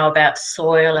need to know about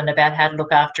soil and about how to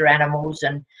look after animals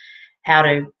and how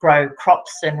to grow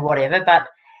crops and whatever. But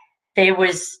there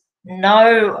was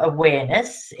no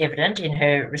awareness evident in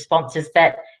her responses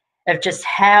of just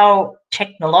how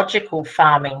technological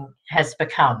farming has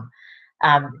become.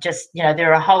 There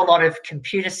are a whole lot of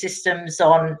computer systems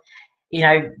on,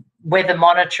 weather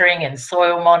monitoring and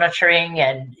soil monitoring,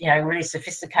 and really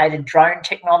sophisticated drone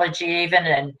technology even,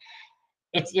 and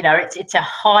it's a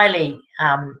highly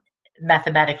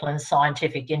mathematical and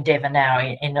scientific endeavour now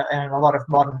in a lot of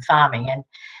modern farming. And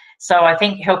so I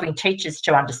think helping teachers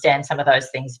to understand some of those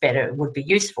things better would be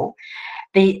useful.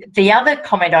 The other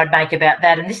comment I'd make about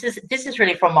that, and this is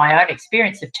really from my own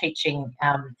experience of teaching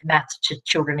maths to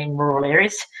children in rural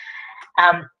areas.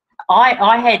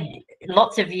 I had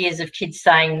lots of years of kids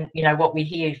saying, what we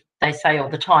hear they say all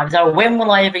the time, when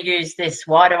will I ever use this?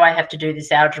 Why do I have to do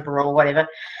this algebra or whatever?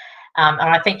 And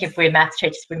I think if we're maths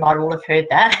teachers, we might all have heard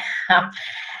that.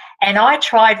 And I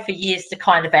tried for years to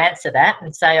kind of answer that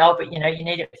and say, but you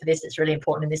need it for this, it's really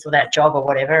important in this or that job or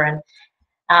whatever.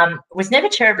 And was never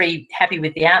terribly happy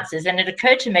with the answers. And it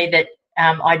occurred to me that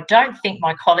I don't think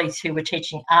my colleagues who were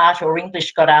teaching art or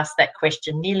English got asked that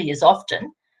question nearly as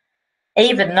often,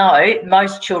 even though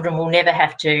most children will never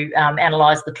have to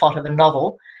analyse the plot of a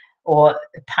novel or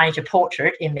paint a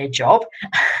portrait in their job.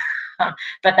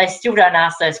 But they still don't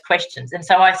ask those questions. And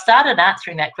so I started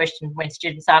answering that question when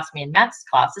students asked me in maths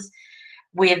classes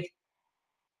with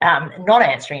not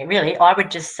answering it really. I would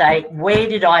just say, where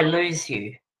did I lose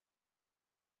you?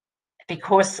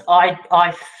 Because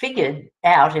I figured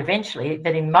out eventually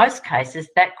that in most cases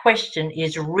that question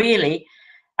is really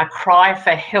a cry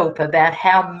for help about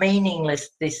how meaningless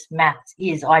this maths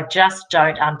is. I just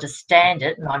don't understand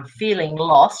it and I'm feeling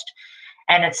lost.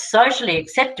 And it's socially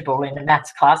acceptable in a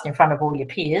maths class in front of all your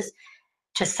peers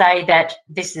to say that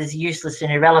this is useless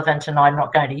and irrelevant and I'm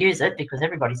not going to use it, because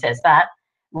everybody says that,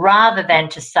 rather than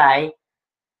to say,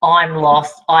 I'm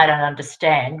lost, I don't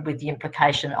understand, with the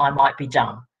implication I might be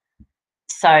dumb.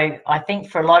 So I think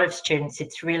for a lot of students,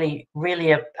 it's really,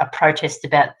 really a protest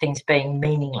about things being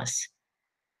meaningless.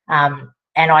 And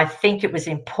I think it was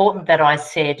important that I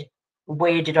said,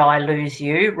 where did I lose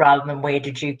you, rather than where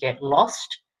did you get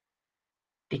lost?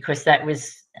 Because that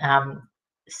was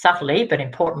subtly, but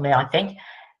importantly, I think,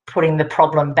 putting the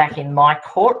problem back in my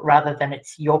court rather than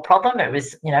it's your problem. It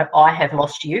was, I have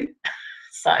lost you.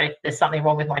 So there's something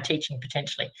wrong with my teaching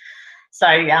potentially. So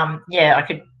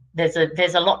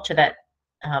there's a lot to that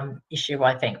issue,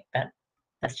 I think, but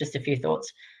that's just a few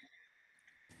thoughts.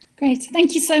 Great,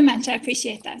 thank you so much. I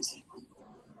appreciate that.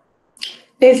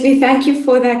 Leslie, thank you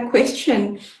for that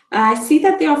question. I see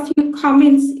that there are a few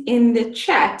comments in the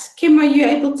chat. Kim, are you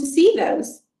able to see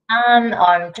those?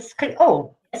 I'm just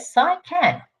yes, I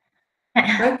can.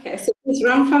 Okay, so it's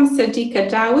run from Sadiqa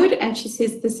Dawood, and she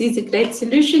says, this is a great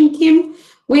solution, Kim.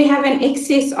 We have an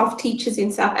excess of teachers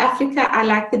in South Africa. I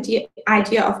like the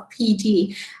idea of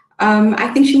PD. I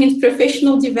think she means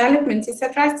professional development. Is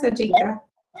that right, Sadiqa?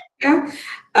 Yeah.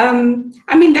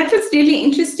 I mean, that was really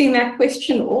interesting, that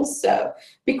question also,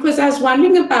 because I was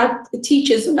wondering about the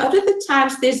teachers. A lot of the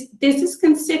times there's this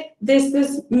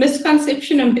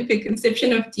misconception and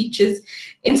misconception of teachers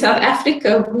in South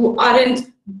Africa who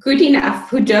aren't good enough,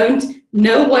 who don't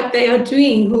know what they are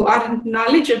doing, who aren't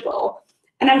knowledgeable.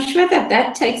 And I'm sure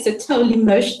that takes a toll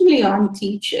emotionally on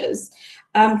teachers.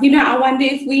 I wonder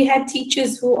if we had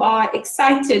teachers who are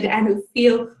excited and who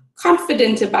feel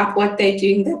confident about what they're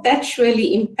doing, that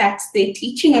surely impacts their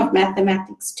teaching of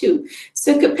mathematics too.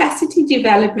 So capacity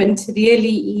development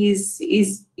really is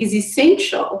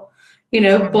essential,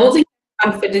 building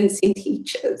confidence in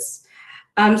teachers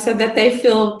so that they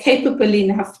feel capable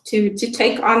enough to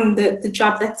take on the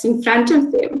job that's in front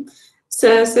of them.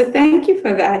 So thank you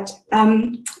for that.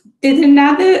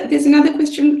 There's another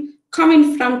question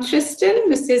coming from Tristan,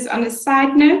 who says, on a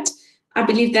side note, I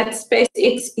believe that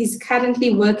SpaceX is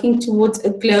currently working towards a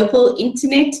global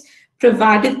internet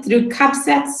provided through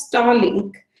CubeSat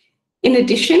Starlink. In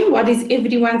addition, what is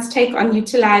everyone's take on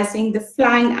utilizing the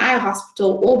flying eye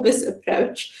hospital Orbis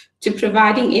approach to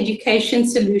providing education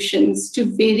solutions to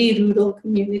very rural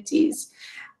communities?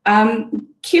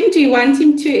 Kim, do you want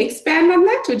him to expand on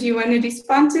that, or do you want to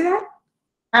respond to that?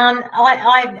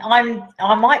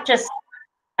 I might just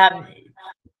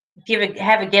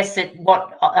have a guess at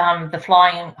what the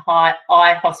flying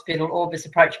eye hospital Orbis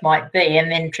approach might be,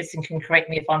 and then Tristan can correct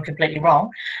me if I'm completely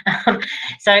wrong.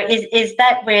 So is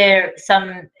that where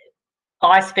some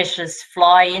eye specialists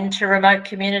fly into remote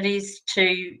communities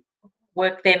to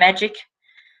work their magic?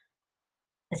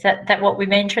 Is that what we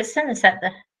mean, Tristan? Is that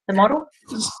the model?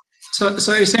 So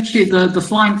essentially, the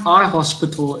flying eye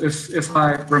hospital, if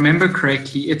I remember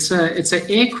correctly, it's an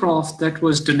aircraft that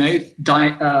was donated.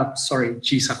 Sorry,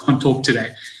 geez, I can't talk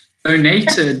today.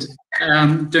 Donated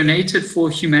for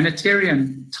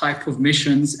humanitarian type of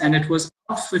missions, and it was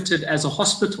outfitted as a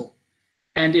hospital,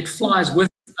 and it flies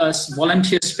with us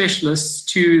volunteer specialists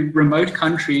to remote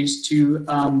countries to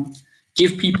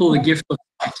give people the gift of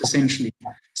sight, essentially.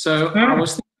 So I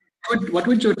was thinking, what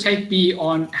would your take be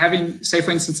on having, say, for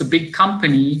instance, a big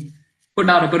company put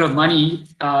out a bit of money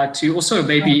to also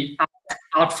maybe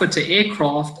outfit an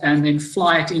aircraft and then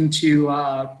fly it into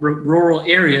rural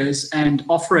areas and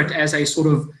offer it as a sort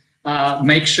of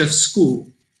makeshift school?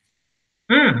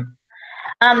 Yeah,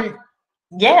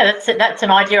 that's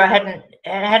an idea I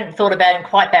hadn't thought about in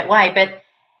quite that way. But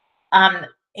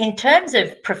in terms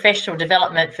of professional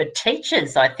development for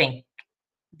teachers, I think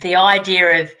the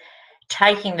idea of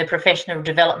taking the professional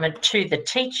development to the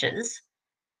teachers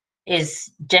is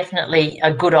definitely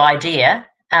a good idea.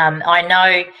 I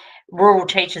know rural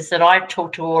teachers that I've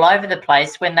talked to all over the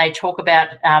place, when they talk about,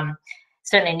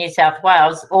 certainly in New South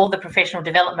Wales, all the professional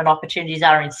development opportunities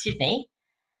are in Sydney.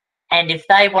 And if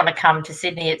they want to come to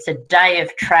Sydney, it's a day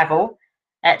of travel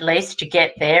at least to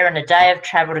get there and a day of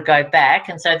travel to go back.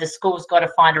 And so the school's got to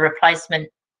find a replacement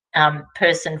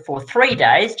person for 3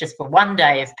 days, just for 1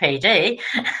 day of PD.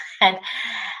 And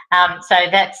so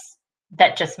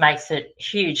that just makes it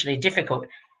hugely difficult.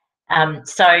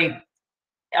 So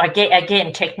I get,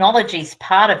 again, technology is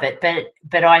part of it,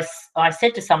 but I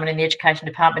said to someone in the education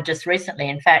department just recently,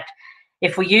 in fact,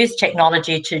 if we use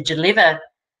technology to deliver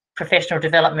professional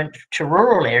development to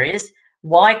rural areas,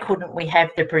 why couldn't we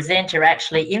have the presenter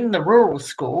actually in the rural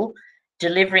school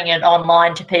delivering it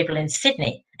online to people in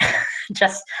Sydney?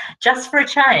 just for a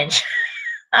change.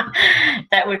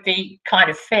 That would be kind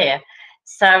of fair.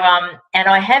 So and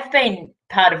I have been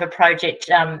part of a project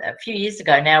a few years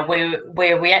ago now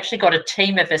where we actually got a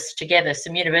team of us together,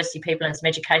 some university people and some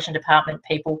education department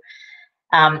people,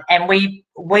 and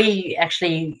we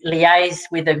actually liaised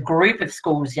with a group of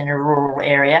schools in a rural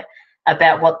area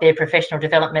about what their professional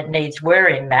development needs were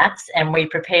in maths, and we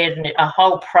prepared a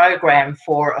whole program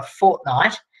for a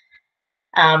fortnight.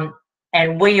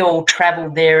 And we all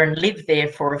travelled there and lived there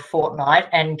for a fortnight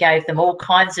and gave them all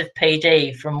kinds of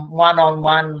PD, from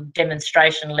one-on-one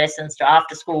demonstration lessons to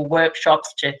after-school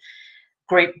workshops to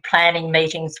group planning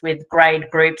meetings with grade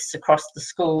groups across the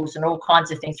schools and all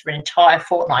kinds of things for an entire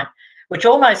fortnight, which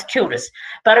almost killed us.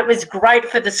 But it was great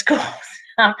for the schools.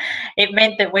 It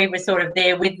meant that we were sort of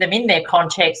there with them in their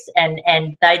context, and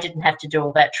they didn't have to do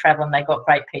all that travel, and they got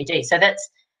great PD. So that's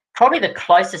probably the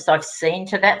closest I've seen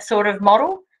to that sort of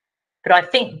model. But I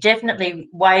think definitely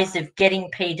ways of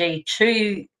getting PD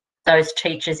to those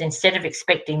teachers instead of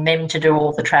expecting them to do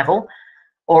all the travel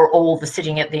or all the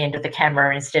sitting at the end of the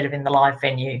camera instead of in the live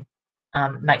venue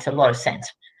makes a lot of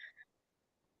sense.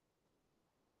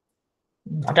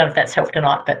 I don't know if that's helped or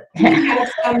not, but you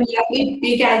have some lovely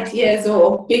big ideas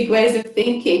or big ways of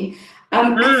thinking.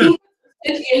 I think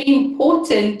what's really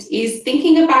important is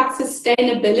thinking about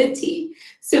sustainability.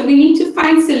 So we need to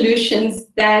find solutions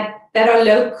that are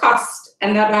low cost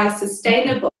and that are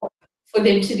sustainable for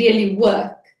them to really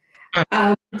work.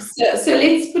 So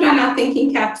let's put on our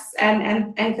thinking caps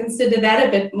and consider that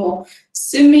a bit more.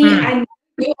 Sumi, I know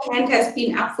your hand has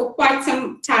been up for quite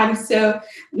some time, so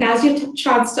now's your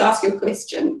chance to ask your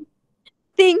question.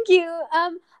 Thank you.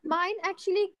 Mine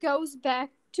actually goes back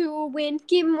to when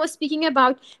Kim was speaking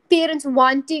about parents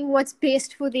wanting what's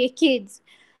best for their kids.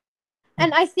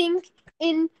 And I think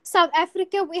in South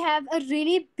Africa, we have a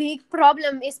really big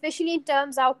problem, especially in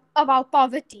terms of our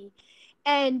poverty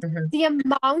and the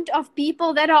amount of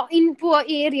people that are in poor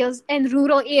areas and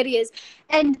rural areas,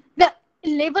 and the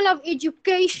level of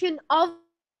education of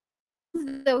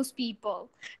those people.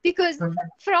 Because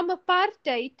from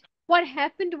apartheid, what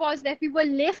happened was that we were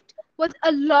left with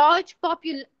a large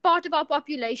part of our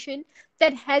population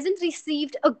that hasn't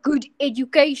received a good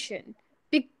education.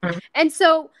 And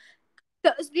so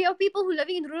there are people who are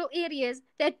living in rural areas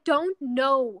that don't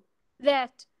know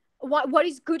that what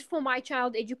is good for my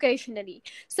child educationally.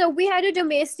 So we had a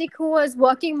domestic who was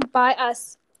working by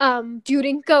us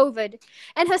during COVID,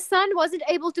 and her son wasn't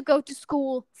able to go to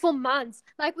school for months,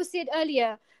 like we said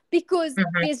earlier, because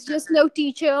there's just no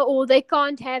teacher or they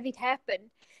can't have it happen.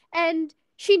 And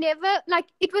she never, like,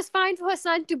 it was fine for her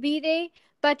son to be there,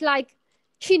 but like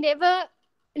she never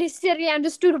necessarily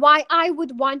understood why I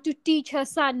would want to teach her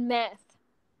son math,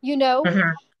 you know?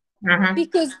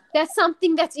 Because that's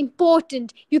something that's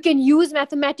important. You can use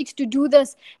mathematics to do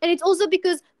this. And it's also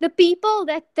because the people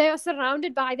that they are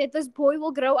surrounded by, that this boy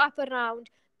will grow up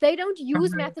around, they don't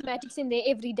use mathematics in their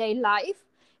everyday life.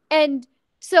 And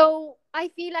so I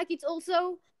feel like it's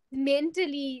also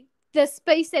mentally the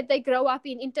space that they grow up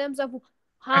in terms of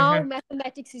how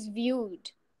mathematics is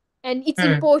viewed. And it's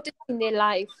important in their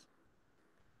life.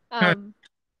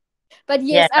 But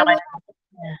yes,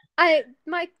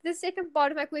 the second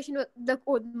part of my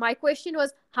question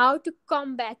was how to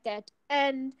combat that.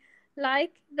 And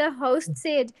like the host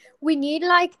said, we need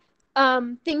like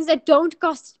things that don't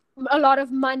cost a lot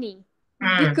of money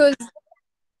because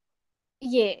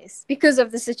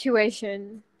of the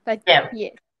situation. But no,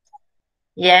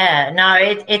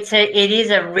 it's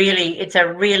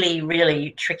a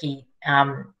really tricky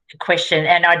question,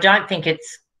 and I don't think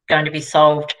it's going to be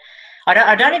solved.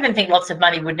 I don't even think lots of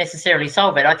money would necessarily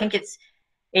solve it. I think it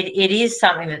is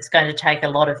something that's going to take a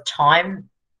lot of time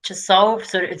to solve.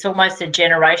 So it's almost a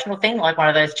generational thing, like one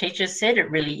of those teachers said.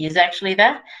 It really is actually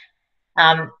that.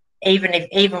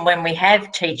 Even when we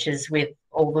have teachers with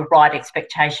all the right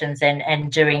expectations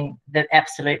and doing the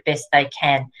absolute best they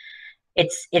can,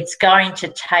 it's going to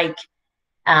take,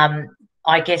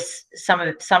 I guess, some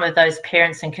of those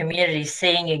parents and communities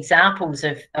seeing examples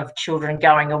of children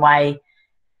going away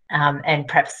and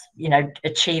perhaps,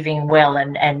 achieving well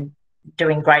and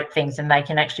doing great things, and they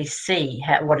can actually see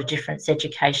what a difference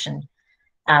education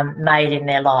made in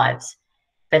their lives.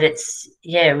 But it's,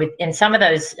 in some of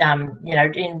those,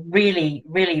 in really,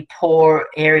 really poor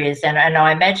areas, and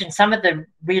I imagine some of the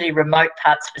really remote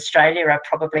parts of Australia are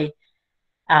probably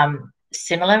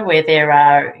similar, where there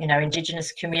are,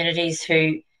 Indigenous communities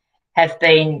who have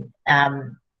been,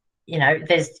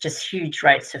 there's just huge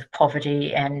rates of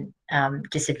poverty and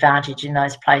disadvantage in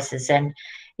those places. And,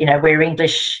 where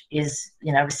English is,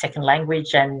 a second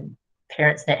language, and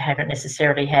parents that haven't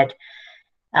necessarily had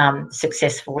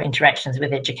successful interactions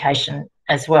with education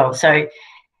as well. So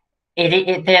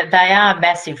they are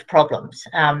massive problems.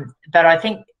 But I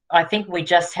think we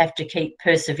just have to keep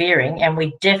persevering, and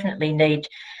we definitely need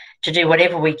to do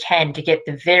whatever we can to get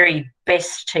the very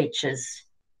best teachers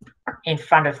in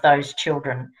front of those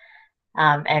children,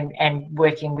 and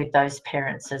working with those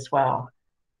parents as well.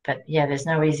 But there's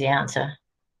no easy answer.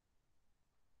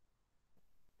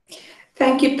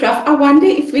 Thank you, Prof. I wonder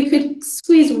if we could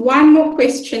squeeze one more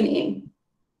question in,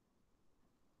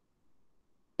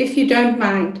 if you don't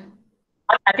mind.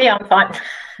 I'm happy, I'm fine.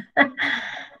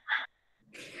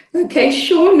 Okay,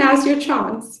 Sean, now's your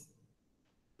chance.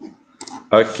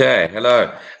 Okay,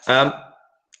 hello.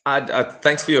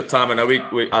 Thanks for your time. I know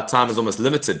our time is almost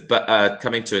limited, but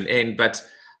coming to an end. But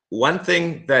one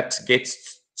thing that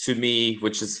gets to me,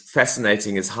 which is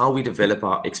fascinating, is how we develop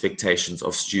our expectations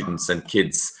of students and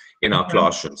kids in our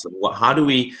classrooms. How do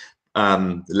we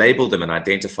label them and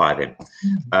identify them?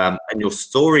 And your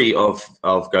story of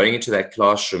going into that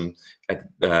classroom at,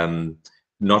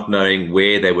 not knowing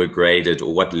where they were graded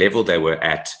or what level they were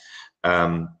at,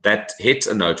 that hit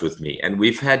a note with me. And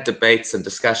we've had debates and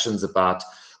discussions about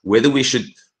whether we should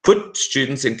put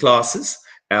students in classes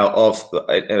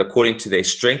according to their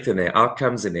strength and their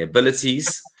outcomes and their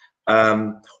abilities,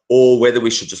 or whether we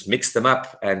should just mix them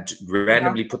up and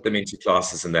randomly put them into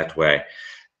classes in that way.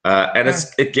 And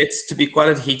it gets to be quite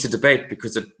a heated debate,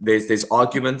 because there's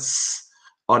arguments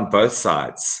on both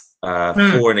sides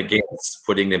for and against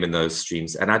putting them in those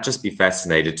streams. And I'd just be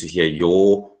fascinated to hear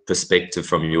your perspective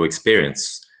from your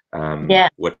experience.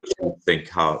 What you think,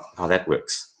 how that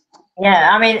works.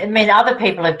 I mean, other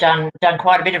people have done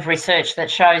quite a bit of research that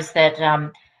shows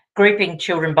that grouping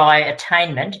children by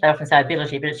attainment, they often say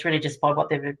ability, but it's really just by what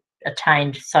they've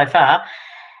attained so far,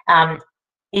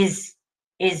 is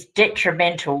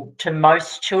detrimental to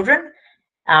most children.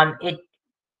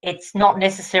 It's not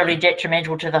necessarily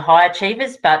detrimental to the high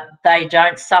achievers, but they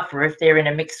don't suffer if they're in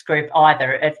a mixed group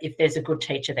either, if there's a good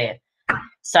teacher there.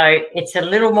 So it's a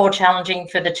little more challenging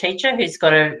for the teacher, who's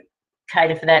got to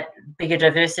cater for that bigger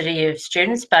diversity of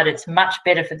students, but it's much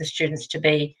better for the students to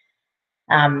be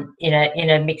in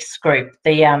a mixed group.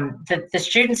 The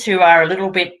students who are a little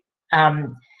bit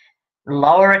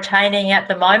lower attaining at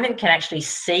the moment can actually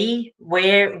see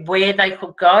where they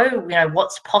could go,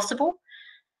 what's possible.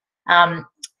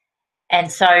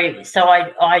 And so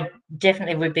I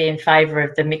definitely would be in favour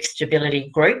of the mixed ability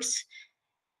groups.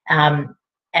 And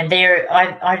there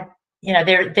are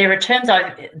terms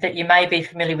that you may be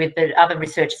familiar with that other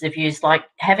researchers have used, like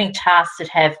having tasks that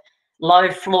have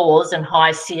low floors and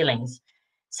high ceilings.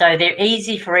 So they're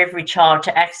easy for every child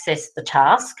to access the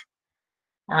task,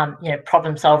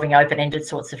 problem solving, open-ended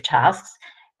sorts of tasks,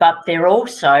 but they're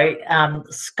also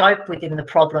scope within the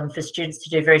problem for students to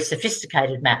do very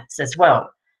sophisticated maths as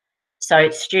well.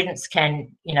 So students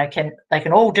can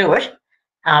all do it,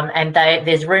 and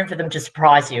there's room for them to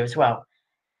surprise you as well.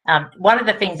 One of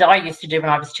the things I used to do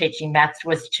when I was teaching maths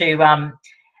was to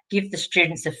give the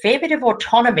students a fair bit of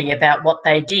autonomy about what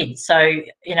they did. So,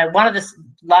 one of the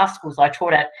last schools I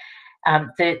taught at,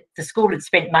 the school had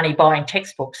spent money buying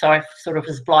textbooks, so I sort of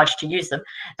was obliged to use them.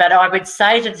 But I would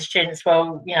say to the students,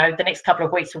 well, the next couple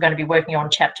of weeks we're going to be working on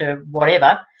chapter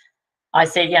whatever. I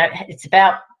said, it's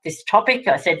about this topic.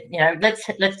 I said,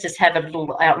 let's just have a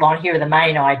little outline. Here are the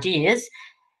main ideas.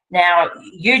 Now,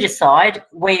 you decide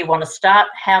where you want to start,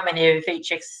 how many of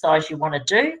each exercise you want to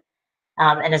do,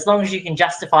 and as long as you can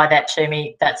justify that to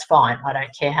me, that's fine. I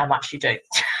don't care how much you do.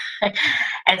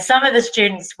 And some of the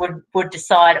students would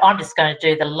decide, I'm just going to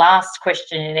do the last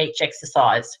question in each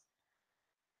exercise.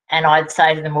 And I'd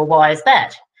say to them, well, why is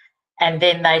that? And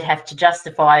then they'd have to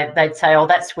justify, they'd say, oh,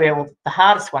 that's where the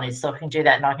hardest one is, so I can do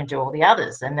that and I can do all the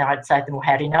others. And then I'd say to them, well,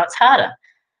 how do you know it's harder?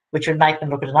 Which would make them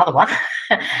look at another one.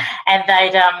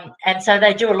 And so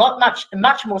they do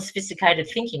much more sophisticated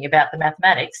thinking about the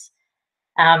mathematics,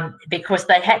 because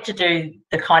they had to do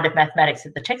the kind of mathematics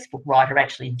that the textbook writer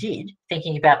actually did,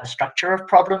 thinking about the structure of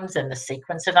problems and the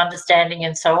sequence of understanding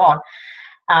and so on.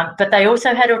 But they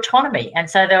also had autonomy, and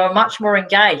so they were much more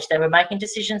engaged. They were making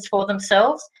decisions for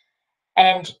themselves,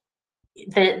 and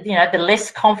the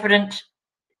less confident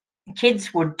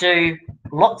kids would do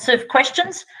lots of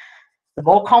questions. The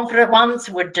more confident ones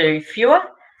would do fewer,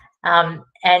 and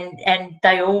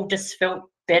they all just felt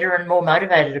better and more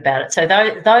motivated about it. So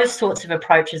those sorts of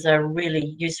approaches are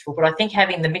really useful, but I think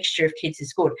having the mixture of kids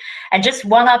is good. And just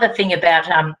one other thing about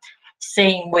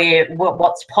seeing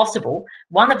what's possible,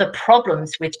 one of the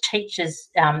problems with teachers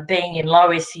being in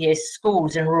low SES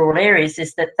schools in rural areas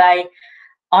is that they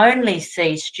only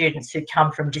see students who come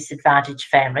from disadvantaged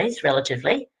families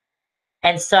relatively.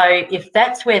 And so if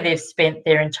that's where they've spent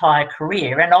their entire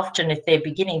career, and often if they're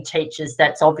beginning teachers,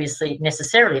 that's obviously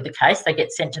necessarily the case. They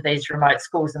get sent to these remote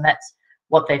schools and that's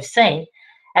what they've seen.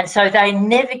 And so they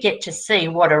never get to see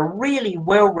what a really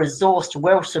well-resourced,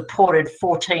 well-supported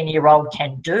 14-year-old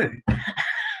can do.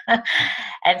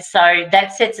 And so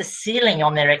that sets a ceiling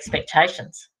on their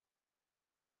expectations.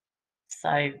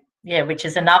 So, yeah, which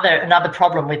is another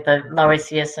problem with the low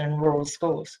SES and rural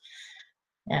schools.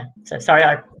 Yeah, so sorry,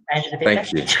 I ranted a bit.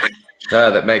 Thank you. No,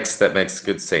 that makes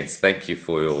good sense. Thank you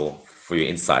for your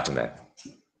insight on that.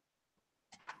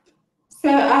 So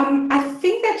I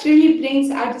think that really brings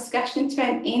our discussion to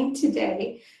an end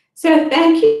today. So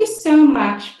thank you so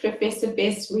much, Professor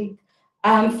Beswick,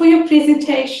 for your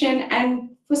presentation and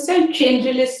for so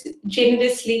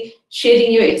generously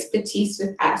sharing your expertise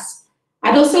with us.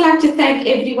 I'd also like to thank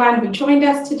everyone who joined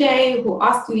us today, who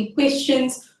asked me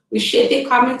questions, who shared their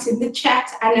comments in the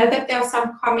chat. I know that there are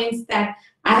some comments that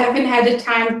I haven't had a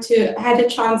chance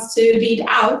to read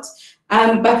out,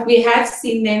 but we have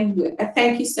seen them.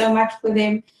 Thank you so much for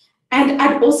them. And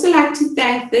I'd also like to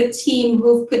thank the team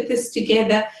who've put this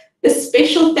together. A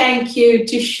special thank you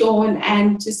to Sean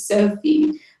and to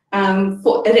Sophie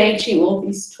for arranging all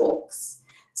these talks.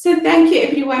 So thank you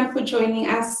everyone for joining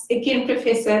us. Again,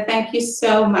 Professor, thank you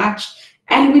so much.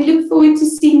 And we look forward to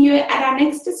seeing you at our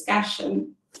next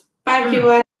discussion. Bye,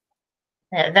 everyone.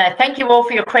 Yeah, thank you all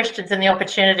for your questions and the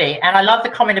opportunity. And I love the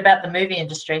comment about the movie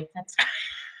industry. That's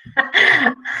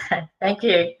Thank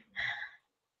you.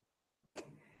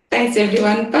 Thanks,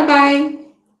 everyone. Bye-bye.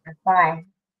 Bye.